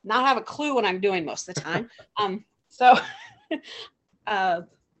not have a clue what I'm doing most of the time. And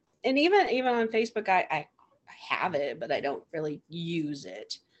even on Facebook, I have it, but I don't really use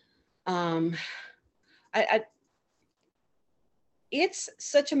it. It's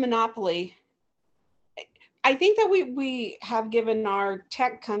such a monopoly. I think that we have given our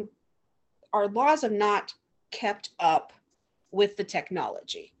our laws have not kept up with the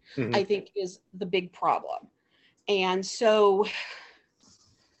technology. Mm-hmm. I think is the big problem. And so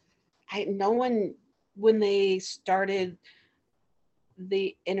when they started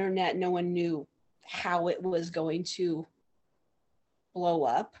the internet, no one knew how it was going to blow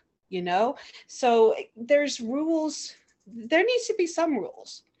up, so there's rules. There needs to be some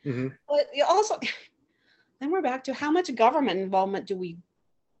rules. Mm-hmm. But also, then we're back to how much government involvement do we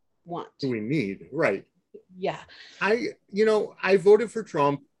want? Do we need? Right. Yeah. I voted for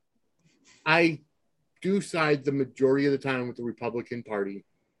Trump. I do side the majority of the time with the Republican Party,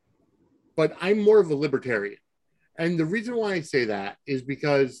 but I'm more of a libertarian. And the reason why I say that is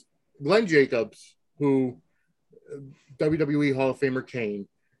because Glenn Jacobs, who WWE Hall of Famer Kane,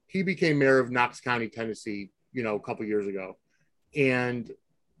 he became mayor of Knox County, Tennessee, a couple years ago. And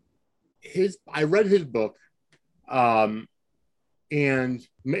I read his book, and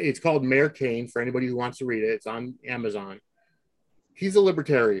it's called Mayor Kane for anybody who wants to read it. It's on Amazon. He's a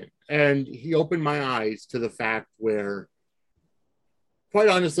libertarian, and he opened my eyes to the fact where, quite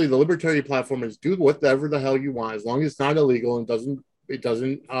honestly, the libertarian platform is do whatever the hell you want as long as it's not illegal and it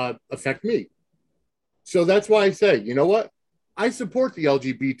doesn't affect me. So that's why I say, you know what? I support the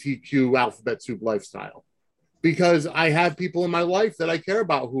LGBTQ alphabet soup lifestyle because I have people in my life that I care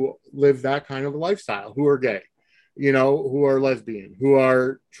about who live that kind of a lifestyle, who are gay, who are lesbian, who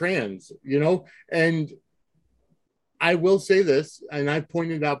are trans, and I will say this, and I've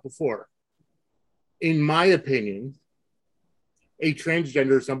pointed out before, in my opinion, a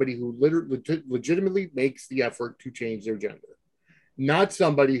transgender is somebody who legitimately makes the effort to change their gender, not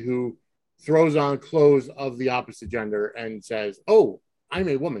somebody who throws on clothes of the opposite gender and says, "Oh, I'm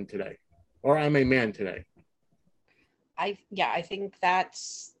a woman today," or "I'm a man today." I think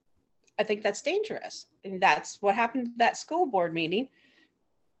that's dangerous, and that's what happened at that school board meeting.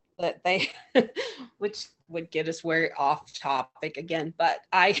 That they, which would get us way off topic again, but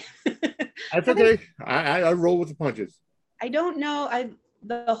that's okay. I roll with the punches. I don't know.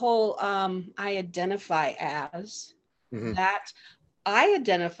 The whole I identify as that. I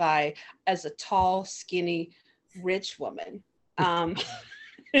identify as a tall, skinny, rich woman. But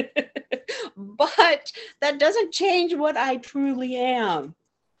that doesn't change what I truly am.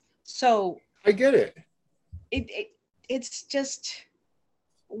 So I get it. It's just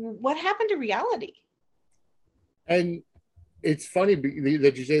what happened to reality. And it's funny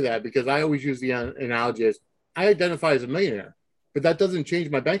that you say that because I always use the analogy as I identify as a millionaire, but that doesn't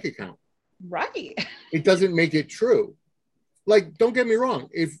change my bank account. Right. It doesn't make it true. Like, don't get me wrong.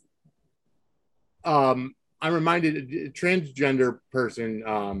 If I'm reminded a transgender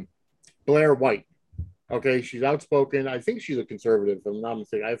person, Blair White. Okay, she's outspoken. I think she's a conservative, if I'm not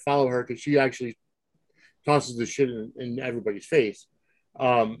mistaken. I follow her because she actually tosses the shit in everybody's face.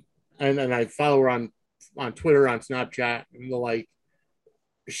 And I follow her on Twitter, on Snapchat, and the like.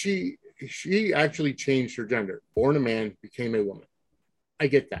 She actually changed her gender. Born a man, became a woman. I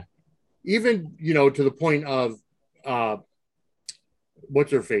get that. Even, to the point of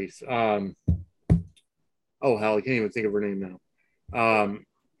what's her face? Oh hell, I can't even think of her name now.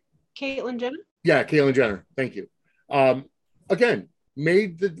 Caitlyn Jenner? Yeah, Caitlyn Jenner. Thank you. Again,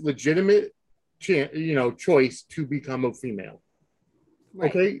 made the legitimate choice to become a female. Right.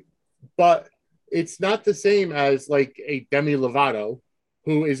 Okay. But it's not the same as like a Demi Lovato,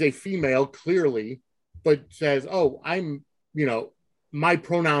 who is a female clearly, but says, "Oh, I'm, my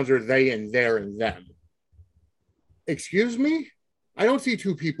pronouns are they and their and them." Excuse me? I don't see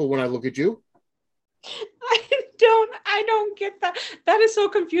two people when I look at you. I don't get that. That is so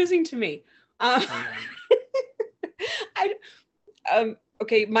confusing to me.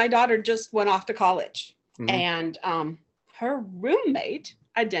 Okay, my daughter just went off to college, and her roommate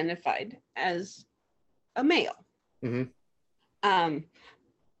identified as a male.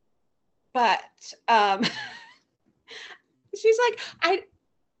 But she's like,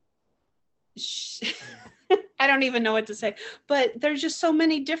 I don't even know what to say. But there's just so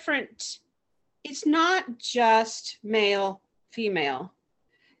many different, it's not just male, female.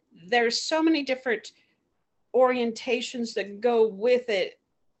 There's so many different orientations that go with it.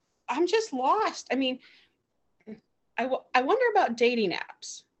 I'm just lost. I mean, I wonder about dating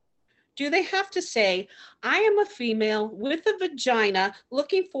apps. Do they have to say, I am a female with a vagina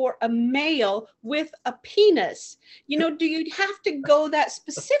looking for a male with a penis? You know, do you have to go that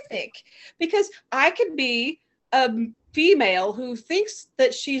specific? Because I could be a female who thinks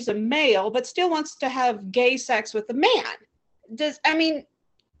that she's a male, but still wants to have gay sex with a man. I mean,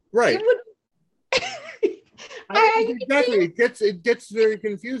 Right. it would. Exactly. It gets very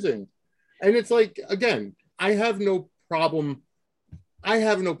confusing. And it's like, again, I have no problem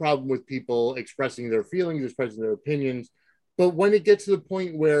with people expressing their feelings, expressing their opinions. But when it gets to the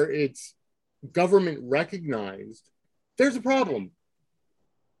point where it's government recognized, there's a problem.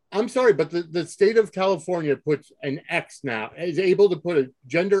 I'm sorry, but the state of California puts an X now, is able to put a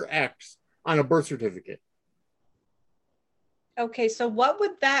gender X on a birth certificate. Okay, so what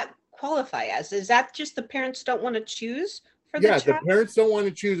would that qualify as? Is that just the parents don't want to choose for the child? The parents don't want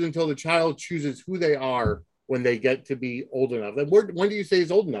to choose until the child chooses who they are when they get to be old enough. And when do you say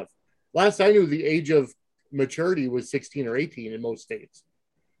is old enough? Last I knew, the age of maturity was 16 or 18 in most states.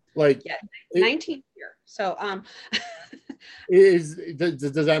 Like, yeah, 19 here. So does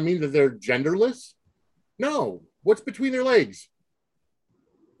that mean that they're genderless? No. What's between their legs?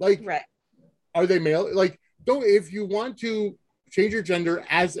 Like, right. Are they male? Like, if you want to change your gender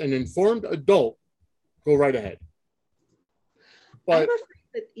as an informed adult, go right ahead. But I'm afraid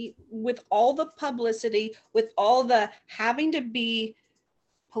that with all the publicity, with all the having to be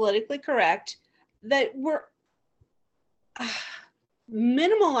politically correct, that we're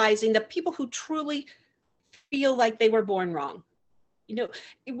minimalizing the people who truly feel like they were born wrong. You know,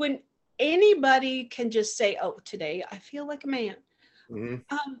 when anybody can just say, oh, today I feel like a man.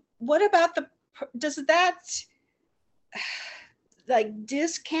 Mm-hmm. What about does that like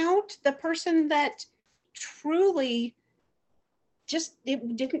discount the person that truly just,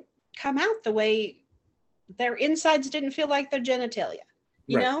 it didn't come out the way, their insides didn't feel like their genitalia,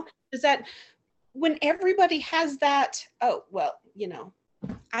 you right. know? Is that when everybody has that, oh, well, you know,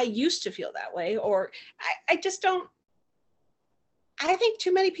 I used to feel that way, or I just don't, I think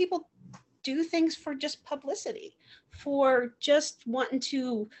too many people do things for just publicity, for just wanting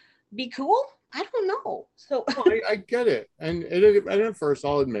to be cool. I don't know. So I get it. And at first,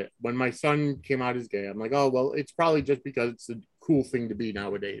 I'll admit, when my son came out as gay, I'm like, oh, well, it's probably just because it's a cool thing to be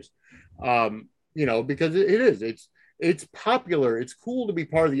nowadays. You know, because it is. It's popular. It's cool to be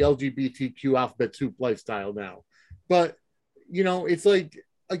part of the LGBTQ alphabet soup lifestyle now. But, you know, it's like,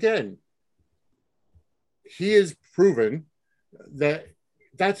 again, he has proven that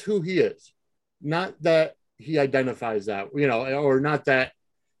that's who he is. Not that he identifies that, you know, or not that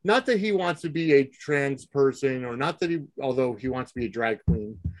he wants to be a trans person, or not that although he wants to be a drag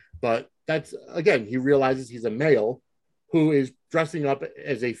queen, but that's, again, he realizes he's a male who is dressing up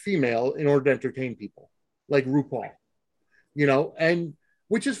as a female in order to entertain people, like RuPaul, you know, and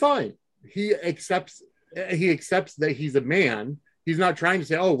which is fine. He accepts that he's a man. He's not trying to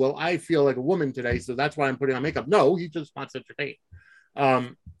say, oh, well, I feel like a woman today, so that's why I'm putting on makeup. No, he just wants to entertain.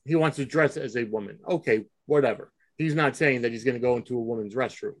 He wants to dress as a woman. Okay, whatever. He's not saying that he's going to go into a woman's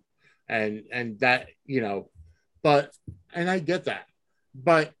restroom and that, you know, and I get that.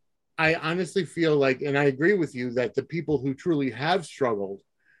 But I honestly feel like, and I agree with you, that the people who truly have struggled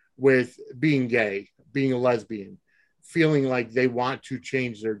with being gay, being a lesbian, feeling like they want to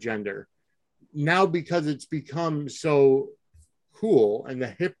change their gender, now because it's become so cool and the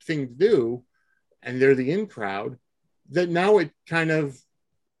hip thing to do, and they're the in crowd, that now it kind of,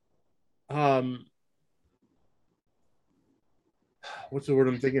 what's the word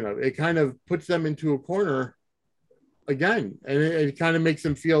I'm thinking of? It kind of puts them into a corner again. And it kind of makes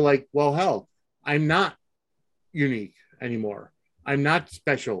them feel like, well, hell, I'm not unique anymore. I'm not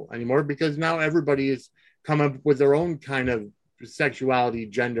special anymore, because now everybody has come up with their own kind of sexuality,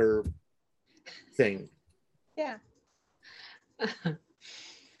 gender thing. Yeah.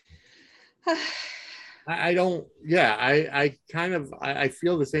 I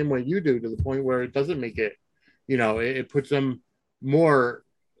feel the same way you do, to the point where it doesn't make it, you know, it puts them more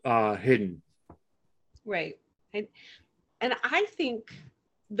hidden. Right. And I think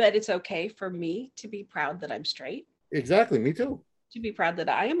that it's okay for me to be proud that I'm straight. Exactly. Me too. To be proud that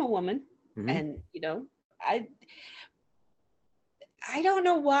I am a woman. Mm-hmm. And, you know, I don't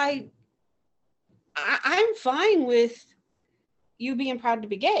know why. I'm fine with you being proud to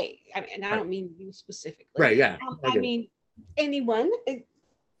be gay. I mean, and I don't mean you specifically. Right. Yeah. I mean, anyone.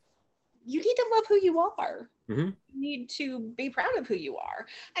 you need to love who you are. Mm-hmm. You need to be proud of who you are.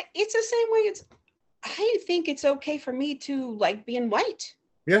 It's the same way. I think it's okay for me to like being white.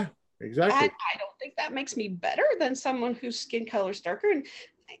 Yeah, exactly. I don't think that makes me better than someone whose skin color is darker. And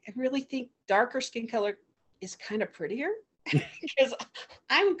I really think darker skin color is kind of prettier because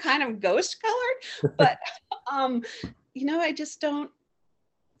I'm kind of ghost colored. But, I just don't.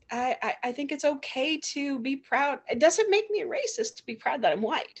 I think it's okay to be proud. It doesn't make me a racist to be proud that I'm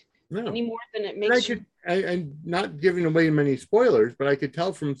white any more than it makes you. And not giving away many spoilers, but I could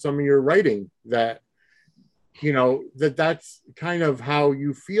tell from some of your writing that, that's kind of how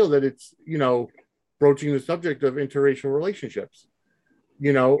you feel that it's, broaching the subject of interracial relationships.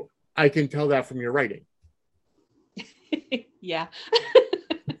 I can tell that from your writing. Yeah.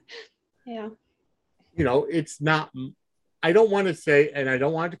 Yeah. It's not, I don't want to say, and I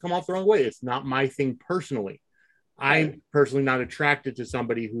don't want it to come off the wrong way, it's not my thing personally. I'm personally not attracted to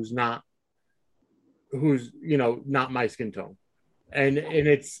somebody who's not my skin tone. And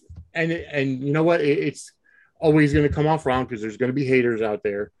it's, and you know what? It's always going to come off wrong because there's going to be haters out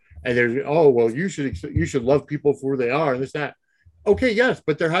there. And there's, oh, well, you should love people for who they are and this, that. Okay, yes,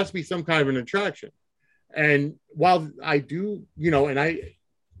 but there has to be some kind of an attraction. And while I do,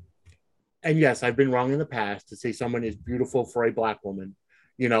 and yes, I've been wrong in the past to say someone is beautiful for a Black woman.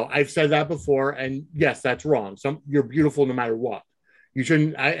 I've said that before, and yes, that's wrong. You're beautiful no matter what. You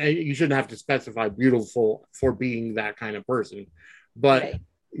shouldn't have to specify beautiful for being that kind of person. But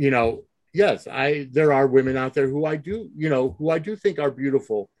yes, there are women out there who I do think are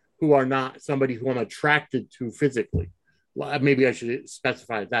beautiful, who are not somebody who I'm attracted to physically. Well, maybe I should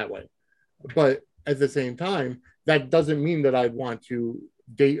specify it that way. But at the same time, that doesn't mean that I'd want to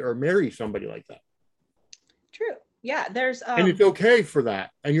date or marry somebody like that. True. Yeah, there's and it's okay for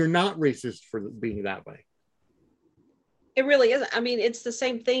that, and you're not racist for being that way. It really isn't. I mean, it's the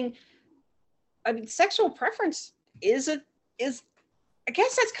same thing. I mean, sexual preference is I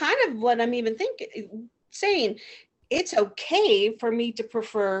guess that's kind of what I'm even saying. It's okay for me to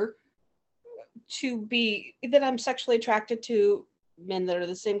prefer to be that I'm sexually attracted to men that are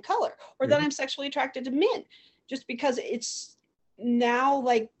the same color, or that I'm sexually attracted to men, just because it's now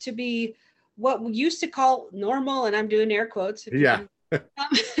like to be what we used to call normal, and I'm doing air quotes. That's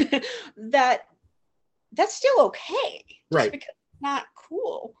still okay, right? Because it's not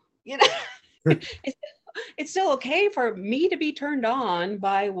cool, It's still okay for me to be turned on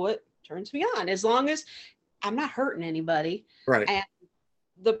by what turns me on, as long as I'm not hurting anybody, right? And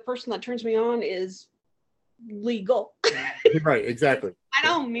the person that turns me on is legal, right? Exactly. I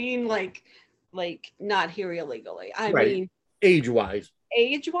don't mean like not here illegally. I mean age-wise,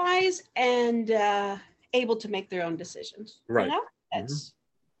 and able to make their own decisions. Right. That's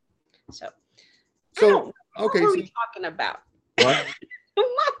so okay. What were we talking about? What?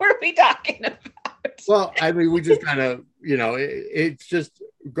 What were we talking about? Well, I mean, we just kind of, it's just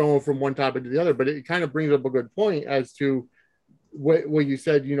going from one topic to the other, but it kind of brings up a good point as to what you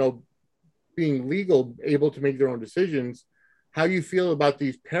said, being legal, able to make their own decisions. How you feel about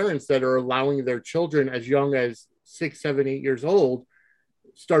these parents that are allowing their children as young as 6, 7, 8 years old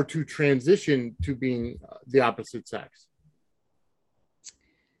start to transition to being the opposite sex?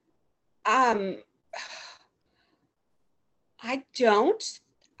 I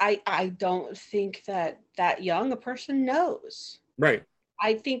don't think that young a person knows. Right.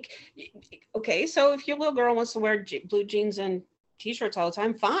 I think, okay, so if your little girl wants to wear blue jeans and t-shirts all the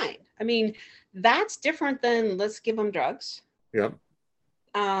time, fine. I mean, that's different than let's give them drugs. Yep.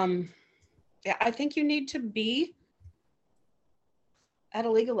 Yeah, I think you need to be at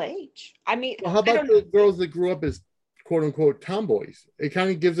a legal age. I mean, well, how about the girls that grew up as quote unquote tomboys? It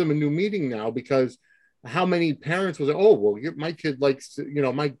kind of gives them a new meaning now, because how many parents was, oh, well, my kid likes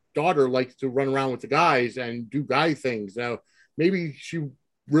to, my daughter likes to run around with the guys and do guy things. Now, maybe she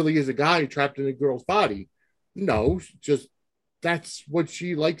really is a guy trapped in a girl's body. No, just that's what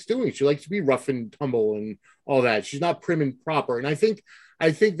she likes doing. She likes to be rough and tumble and all that. She's not prim and proper. And I think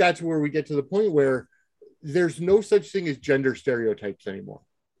that's where we get to the point where there's no such thing as gender stereotypes anymore.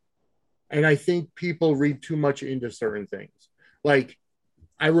 And I think people read too much into certain things. Like,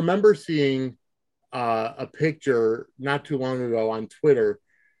 I remember seeing a picture not too long ago on Twitter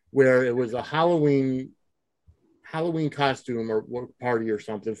where it was a Halloween costume or work party or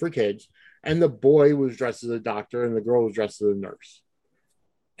something for kids, and the boy was dressed as a doctor and the girl was dressed as a nurse,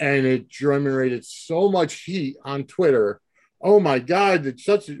 and it generated so much heat on Twitter. Oh my God,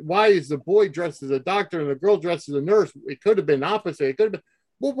 why is the boy dressed as a doctor and the girl dressed as a nurse? It could have been opposite. It could have been,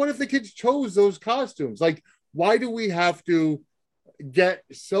 well, what if the kids chose those costumes? Like, why do we have to get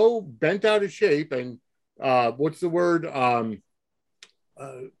so bent out of shape and what's the word,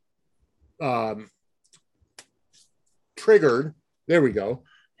 um, triggered. There we go.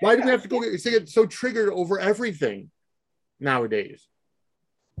 Why do we have to get so triggered over everything nowadays?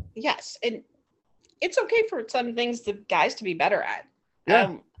 Yes, and it's okay for some things the guys to be better at.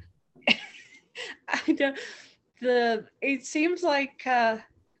 Yeah. I don't. It seems like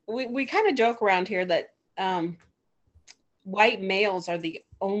we kind of joke around here that white males are the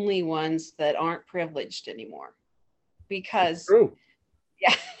only ones that aren't privileged anymore, because True.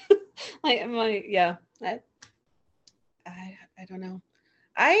 yeah, I don't know.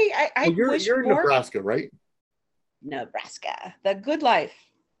 I Well, wish you're in more. Nebraska, right? Nebraska, the good life.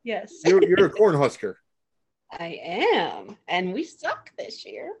 Yes, You're a Cornhusker. I am, and we suck this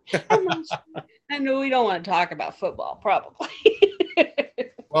year. I know we don't want to talk about football, probably.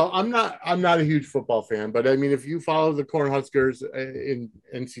 Well, I'm not a huge football fan, but I mean, if you follow the Cornhuskers in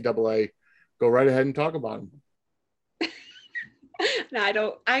NCAA, go right ahead and talk about them.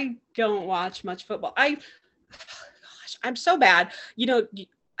 No, I don't watch much football. Gosh, I'm so bad. You know,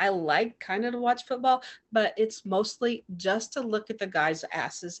 I like kind of to watch football, but it's mostly just to look at the guys'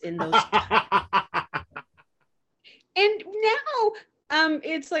 asses in those. And now,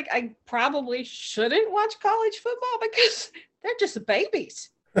 it's like I probably shouldn't watch college football because they're just babies.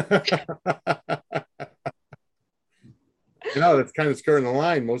 You know, that's kind of skirting the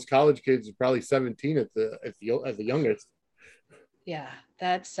line. Most college kids are probably 17 at the youngest. Yeah,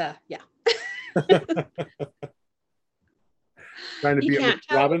 that's yeah. Trying to You be a can't Mrs.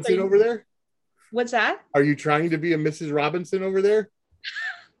 tell Robinson they- over there? What's that? Are you trying to be a Mrs. Robinson over there?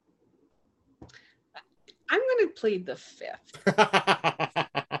 I'm going to plead the fifth.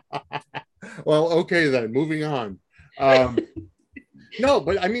 Well, okay then. Moving on. No,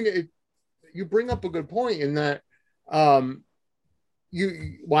 but I mean, you bring up a good point in that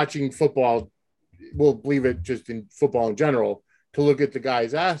you watching football, we'll believe it just in football in general, to look at the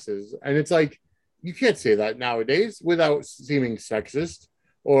guys' asses, and it's like you can't say that nowadays without seeming sexist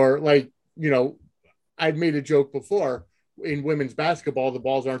or like, you know, I'd made a joke before in women's basketball, the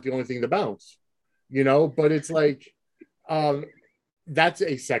balls aren't the only thing to bounce, you know, but it's like that's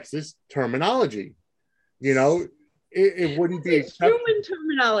a sexist terminology, you know. It wouldn't be human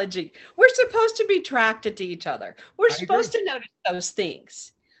terminology. We're supposed to be attracted to each other. We're supposed to notice those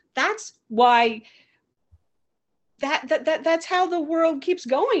things. That's why that's how the world keeps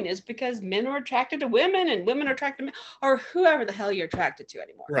going, is because men are attracted to women and women are attracted to men, or whoever the hell you're attracted to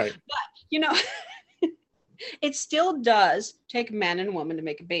anymore. Right. But you know, it still does take a man and a woman to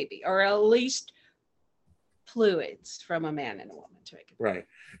make a baby, or at least fluids from a man and a woman to make a baby. Right.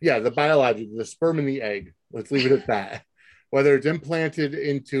 Yeah, the biology, the sperm and the egg. Let's leave it at that. Whether it's implanted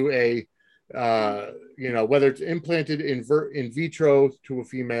into a, you know, whether it's implanted in vitro to a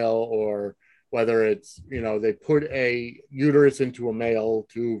female, or whether it's, you know, they put a uterus into a male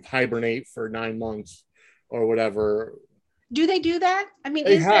to hibernate for 9 months or whatever. Do they do that? I mean,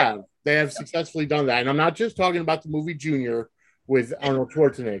 they have successfully done that. And I'm not just talking about the movie Junior with Arnold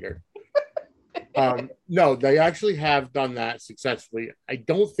Schwarzenegger. No, they actually have done that successfully. I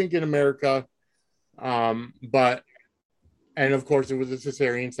don't think in America, but, and of course it was a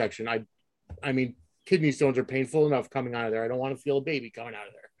cesarean section. I mean, kidney stones are painful enough coming out of there. I don't want to feel a baby coming out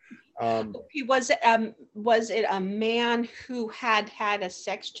of there. Was it a man who had a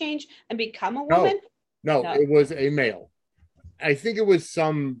sex change and become a woman? No, it was a male. I think it was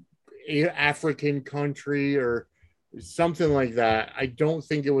some African country or something like that. I don't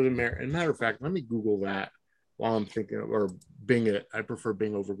think it was American. As a matter of fact, let me Google that while I'm thinking, or Bing it. I prefer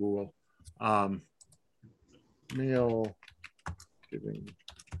Bing over Google. Male giving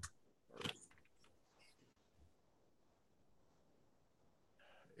birth.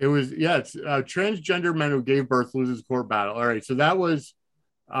 It was, yeah, it's transgender men who gave birth loses court battle. All right, so that was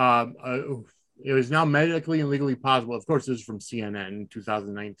it was now medically and legally possible. Of course, this is from CNN in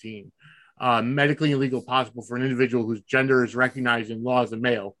 2019. Medically and legal possible for an individual whose gender is recognized in law as a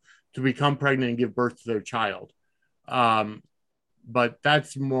male to become pregnant and give birth to their child. But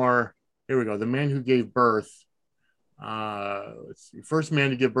that's more, here we go. The man who gave birth, let's see, first man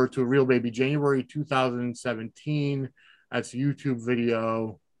to give birth to a real baby, January 2017. That's a YouTube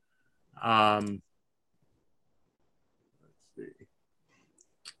video. Let's see.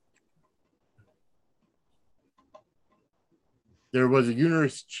 There was a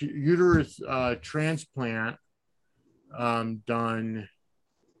uterus transplant done.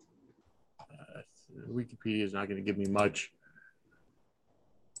 Wikipedia is not going to give me much.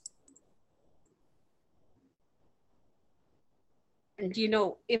 And do you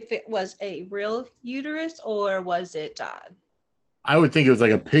know if it was a real uterus or was it? I would think it was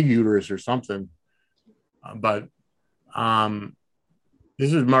like a pig uterus or something. But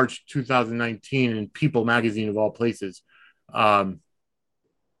This is March 2019 in People magazine of all places. Um,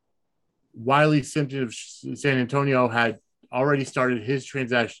 Wiley Simpson of San Antonio had already started his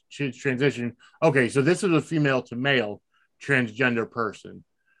transition. Okay, so this is a female to male transgender person.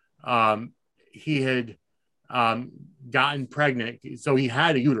 Um, he had gotten pregnant, so he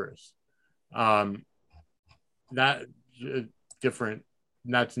had a uterus. That different.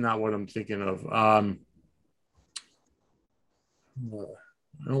 That's not what I'm thinking of. I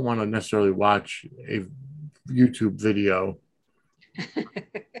don't want to necessarily watch a YouTube video.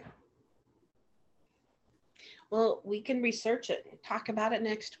 Well, we can research it and talk about it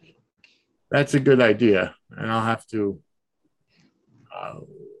next week. That's a good idea, and I'll have to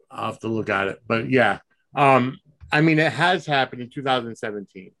look at it. But yeah, I mean, it has happened in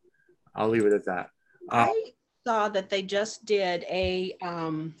 2017. I'll leave it at that. I saw that they just did a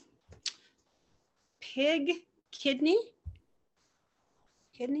pig kidney,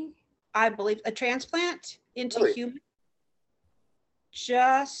 I believe, a transplant into Really? human.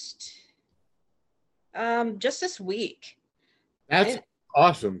 Just this week. That's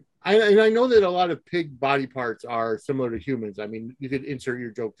awesome. I know that a lot of pig body parts are similar to humans. I mean, you could insert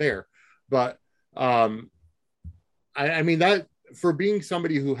your joke there, but I mean that for being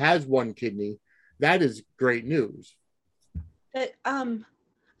somebody who has one kidney, that is great news. That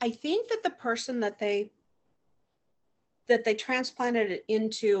I think that the person that they transplanted it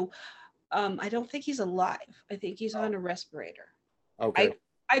into, I don't think he's alive. I think he's on a respirator. Okay.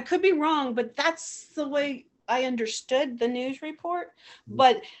 I could be wrong, but that's the way I understood the news report.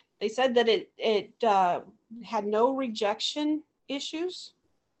 But they said that it had no rejection issues,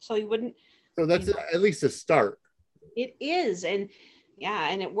 so you wouldn't. So that's at least a start. It is, and yeah,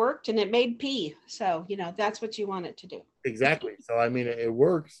 and it worked, and it made pee. So that's what you want it to do. Exactly. So I mean, it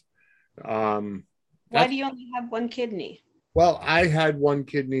works. Why do you only have one kidney? Well, I had one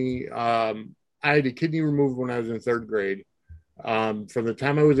kidney. I had a kidney removed when I was in third grade. From the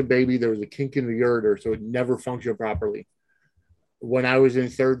time I was a baby, there was a kink in the ureter, so it never functioned properly. When I was in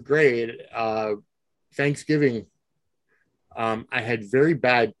third grade, Thanksgiving, I had very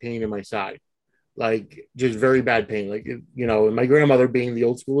bad pain in my side, like just very bad pain. Like, and my grandmother, being the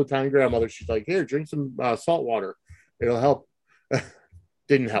old school Italian grandmother, she's like, "Here, drink some salt water. It'll help."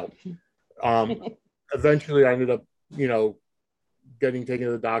 Didn't help. Eventually, I ended up, getting taken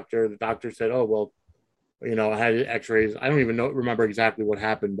to the doctor. The doctor said, "Oh, well, I had x-rays." I don't even remember exactly what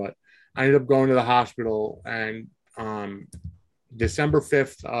happened, but I ended up going to the hospital, and December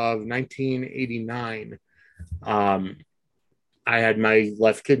 5th of 1989, I had my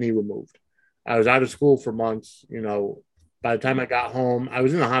left kidney removed. I was out of school for months. By the time I got home, I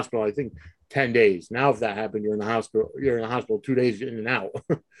was in the hospital, I think 10 days. Now, if that happened, you're in the hospital 2 days in and out.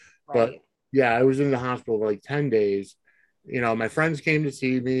 But yeah, I was in the hospital for like 10 days. My friends came to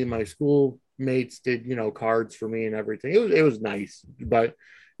see me. My school mates did, cards for me and everything. It was nice, but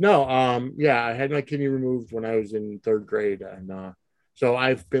no, yeah, I had my kidney removed when I was in third grade. And so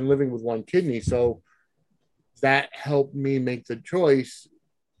I've been living with one kidney. So that helped me make the choice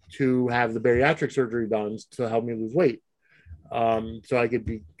to have the bariatric surgery done to help me lose weight. So I could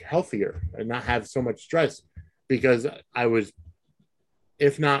be healthier and not have so much stress, because I was,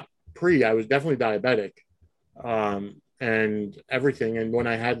 if not I was definitely diabetic, and everything. And when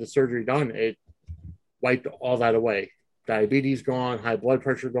I had the surgery done, it wiped all that away. Diabetes gone, high blood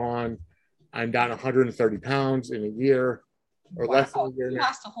pressure gone. I'm down 130 pounds in a year, or less than a year. You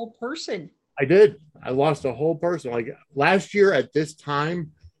lost a whole person. I did. I lost a whole person. Like last year at this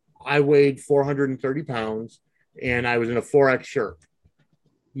time, I weighed 430 pounds and I was in a 4X shirt.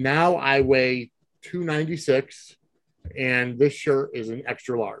 Now I weigh 296 and this shirt is an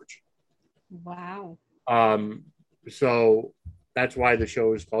extra large. Wow. So that's why the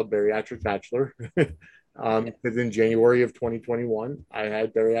show is called Bariatric Bachelor. Because in January of 2021, I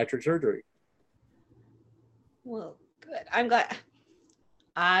had bariatric surgery. Well, good. I'm glad.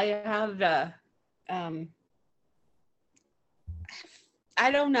 I have I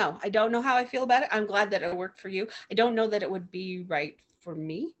don't know. I don't know how I feel about it. I'm glad that it worked for you. I don't know that it would be right for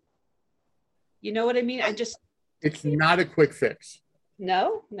me. You know what I mean? It's not a quick fix.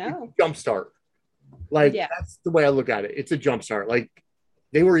 No. Jumpstart. Like, yeah. That's the way I look at it. It's a jumpstart. Like,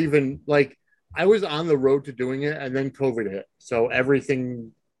 they were even, like, I was on the road to doing it, and then COVID hit. So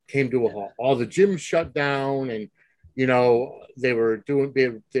everything came to a halt. All the gyms shut down, and, they were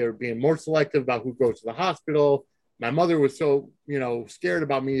being more selective about who goes to the hospital. My mother was so, scared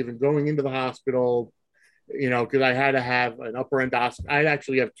about me even going into the hospital, because I had to have an upper endoscopy. I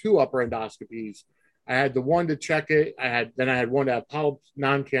actually have 2 upper endoscopies. I had the one to check it. I had one to have polyps,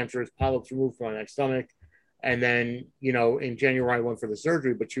 non-cancerous polyps removed from my stomach. And then, in January, I went for the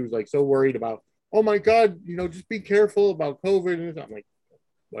surgery, but she was like so worried about, oh my God, just be careful about COVID. And I'm like,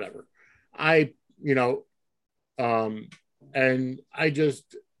 whatever. I, you know, and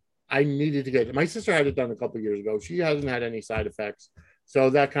I needed to get it. My sister had it done a couple of years ago. She hasn't had any side effects. So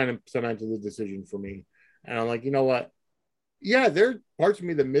that kind of cemented the decision for me. And I'm like, you know what? Yeah, there are parts of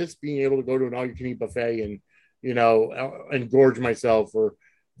me that miss being able to go to an all-you-can-eat buffet and, and gorge myself. Or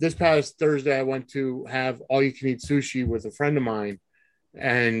this past Thursday, I went to have all-you-can-eat sushi with a friend of mine.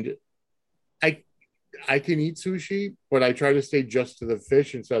 And I can eat sushi, but I try to stay just to the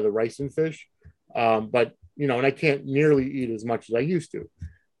fish instead of the rice and fish. But, and I can't nearly eat as much as I used to.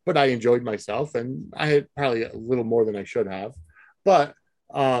 But I enjoyed myself, and I had probably a little more than I should have. But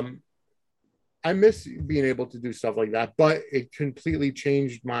I miss being able to do stuff like that. But it completely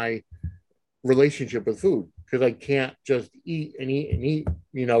changed my relationship with food because I can't just eat and eat and eat,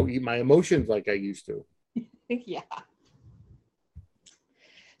 eat my emotions like I used to. Yeah.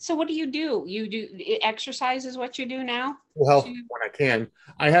 So what do? You do exercise is what you do now? Well, when I can.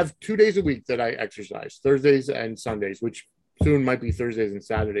 I have 2 days a week that I exercise, Thursdays and Sundays, which soon might be Thursdays and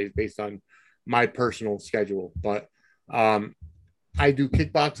Saturdays based on my personal schedule. But I do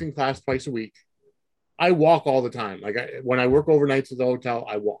kickboxing class twice a week. I walk all the time. Like when I work overnights at the hotel,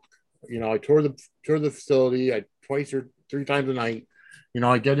 I walk. I tour the facility twice or three times a night.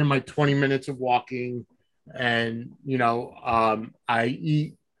 I get in my 20 minutes of walking, and I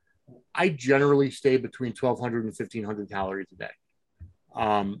eat. I generally stay between 1,200 and 1,500 calories a day.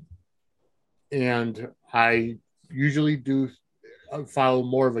 And I usually do follow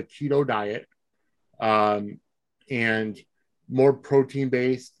more of a keto diet, and more protein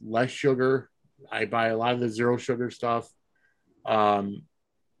based, less sugar. I buy a lot of the zero sugar stuff.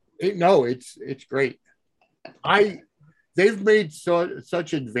 It's great. They've made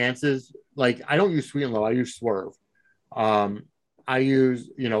such advances. Like I don't use Sweet and Low, I use Swerve. I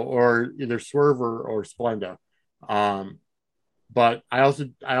use, or either Swerve or Splenda. But I also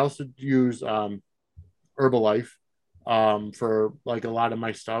use Herbalife for like a lot of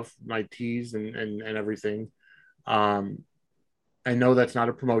my stuff, my teas and everything. I know that's not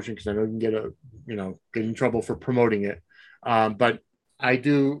a promotion because I know you can get in trouble for promoting it. But I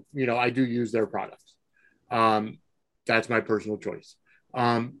do use their products. That's my personal choice.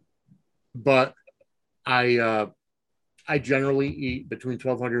 But I generally eat between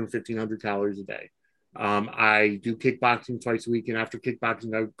 1,200 and 1,500 calories a day. I do kickboxing twice a week, and after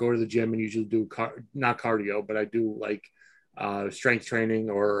kickboxing, I go to the gym and usually do not cardio, but I do like strength training,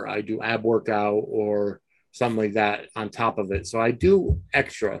 or I do ab workout or something like that on top of it. So I do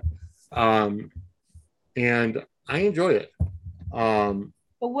extra, and I enjoy it. But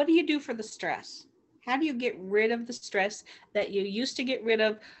what do you do for the stress? How do you get rid of the stress that you used to get rid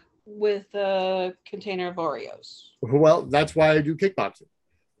of with a container of Oreos? Well, that's why I do kickboxing.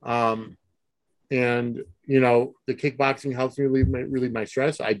 And the kickboxing helps me relieve my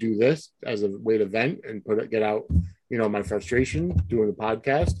stress. I do this as a way to vent and get out, my frustration doing the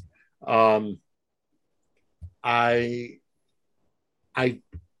podcast.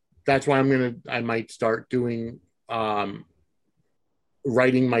 That's why I might start doing,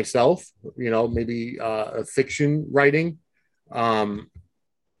 writing myself, maybe a fiction writing,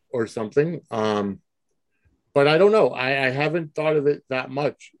 or something. But I don't know. I haven't thought of it that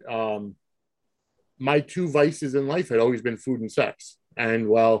much. My two vices in life had always been food and sex. And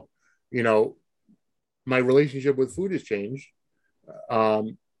well, my relationship with food has changed.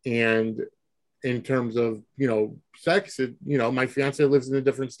 And in terms of, sex, my fiance lives in a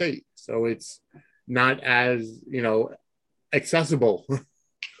different state. So it's not as, accessible,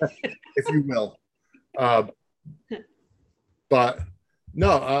 if you will. But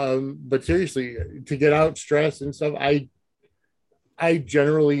no, but seriously, to get out stress and stuff, I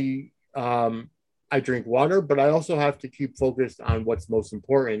generally, I drink water, but I also have to keep focused on what's most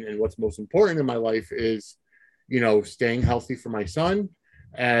important. And what's most important in my life is, staying healthy for my son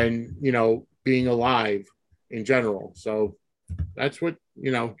and, being alive in general. So that's what,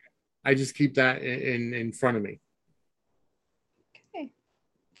 I just keep that in front of me. Okay.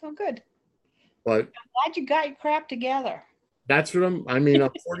 Well, good. But I'm glad you got your crap together. That's what I'm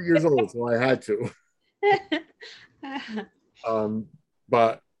 40 years old, so I had to.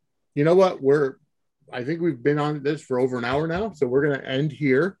 But you know what? I think we've been on this for over an hour now, so we're going to end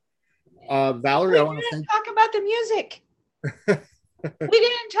here. Valerie, I want to talk about the music. We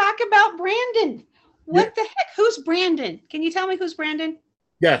didn't talk about Brandon. What the heck? Who's Brandon? Can you tell me who's Brandon?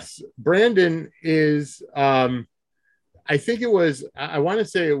 Yes, Brandon is, I think it was, I want to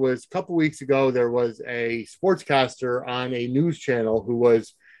say it was a couple weeks ago, there was a sportscaster on a news channel who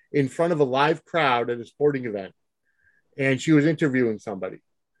was in front of a live crowd at a sporting event, and she was interviewing somebody.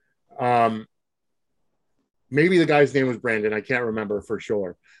 Maybe the guy's name was Brandon. I can't remember for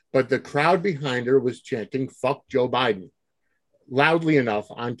sure. But the crowd behind her was chanting, "Fuck Joe Biden," loudly enough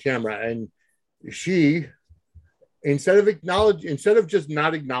on camera. And she, instead of just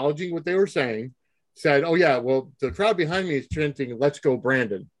not acknowledging what they were saying, said, "Oh yeah, well, the crowd behind me is chanting, 'Let's go,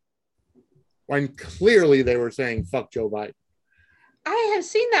 Brandon,'" when clearly they were saying, "Fuck Joe Biden." I have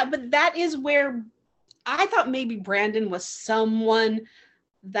seen that, but that is where I thought maybe Brandon was someone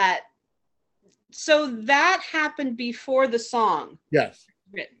that. So that happened before the song. Yes.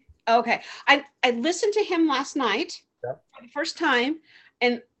 Written. Okay. I listened to him last night for the first time,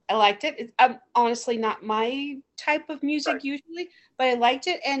 and I liked it. It's honestly not my type of music usually, but I liked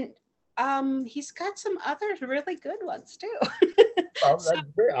it. And he's got some other really good ones too. Oh, that's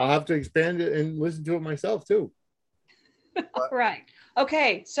great. I'll have to expand it and listen to it myself too. All right.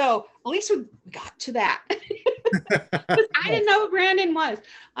 Okay. So at least we got to that. I didn't know who Brandon was.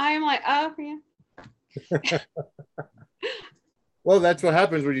 I am like, oh yeah. Well, that's what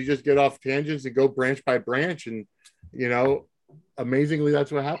happens when you just get off tangents and go branch by branch, and amazingly,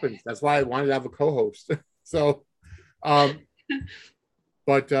 that's what happens. That's why I wanted to have a co-host. So,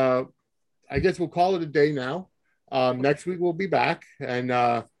 but I guess we'll call it a day now. Next week we'll be back,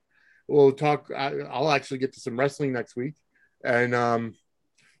 and we'll talk. I'll actually get to some wrestling next week, and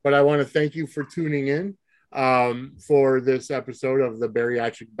but I want to thank you for tuning in for this episode of the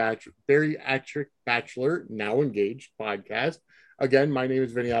Bariatric Bachelor Now Engaged podcast. Again, my name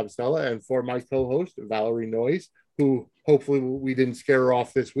is Vinny Abastella, and for my co-host Valerie Noyes, who hopefully we didn't scare her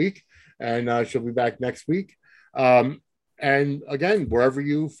off this week, and she'll be back next week. And again, wherever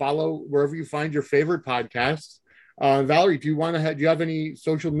you find your favorite podcasts. Valerie, do you have any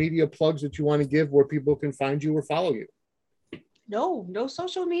social media plugs that you want to give where people can find you or follow you? No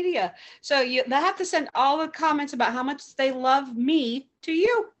social media. So they have to send all the comments about how much they love me to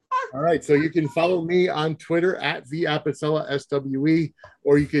you. All right. So you can follow me on Twitter at @VApicella SWE,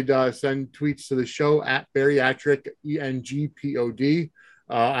 or you could send tweets to the show at Bariatric ENGPOD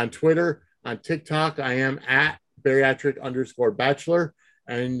on Twitter. On TikTok, I am at Bariatric_Bachelor.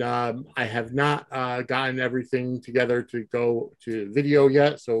 And I have not gotten everything together to go to video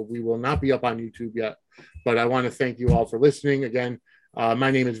yet, so we will not be up on YouTube yet. But I want to thank you all for listening. Again,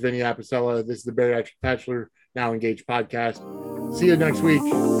 my name is Vinny Apicella. This is the Bariatric Bachelor Now Engaged podcast. See you next week.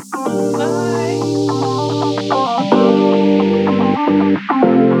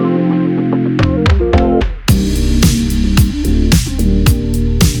 Bye.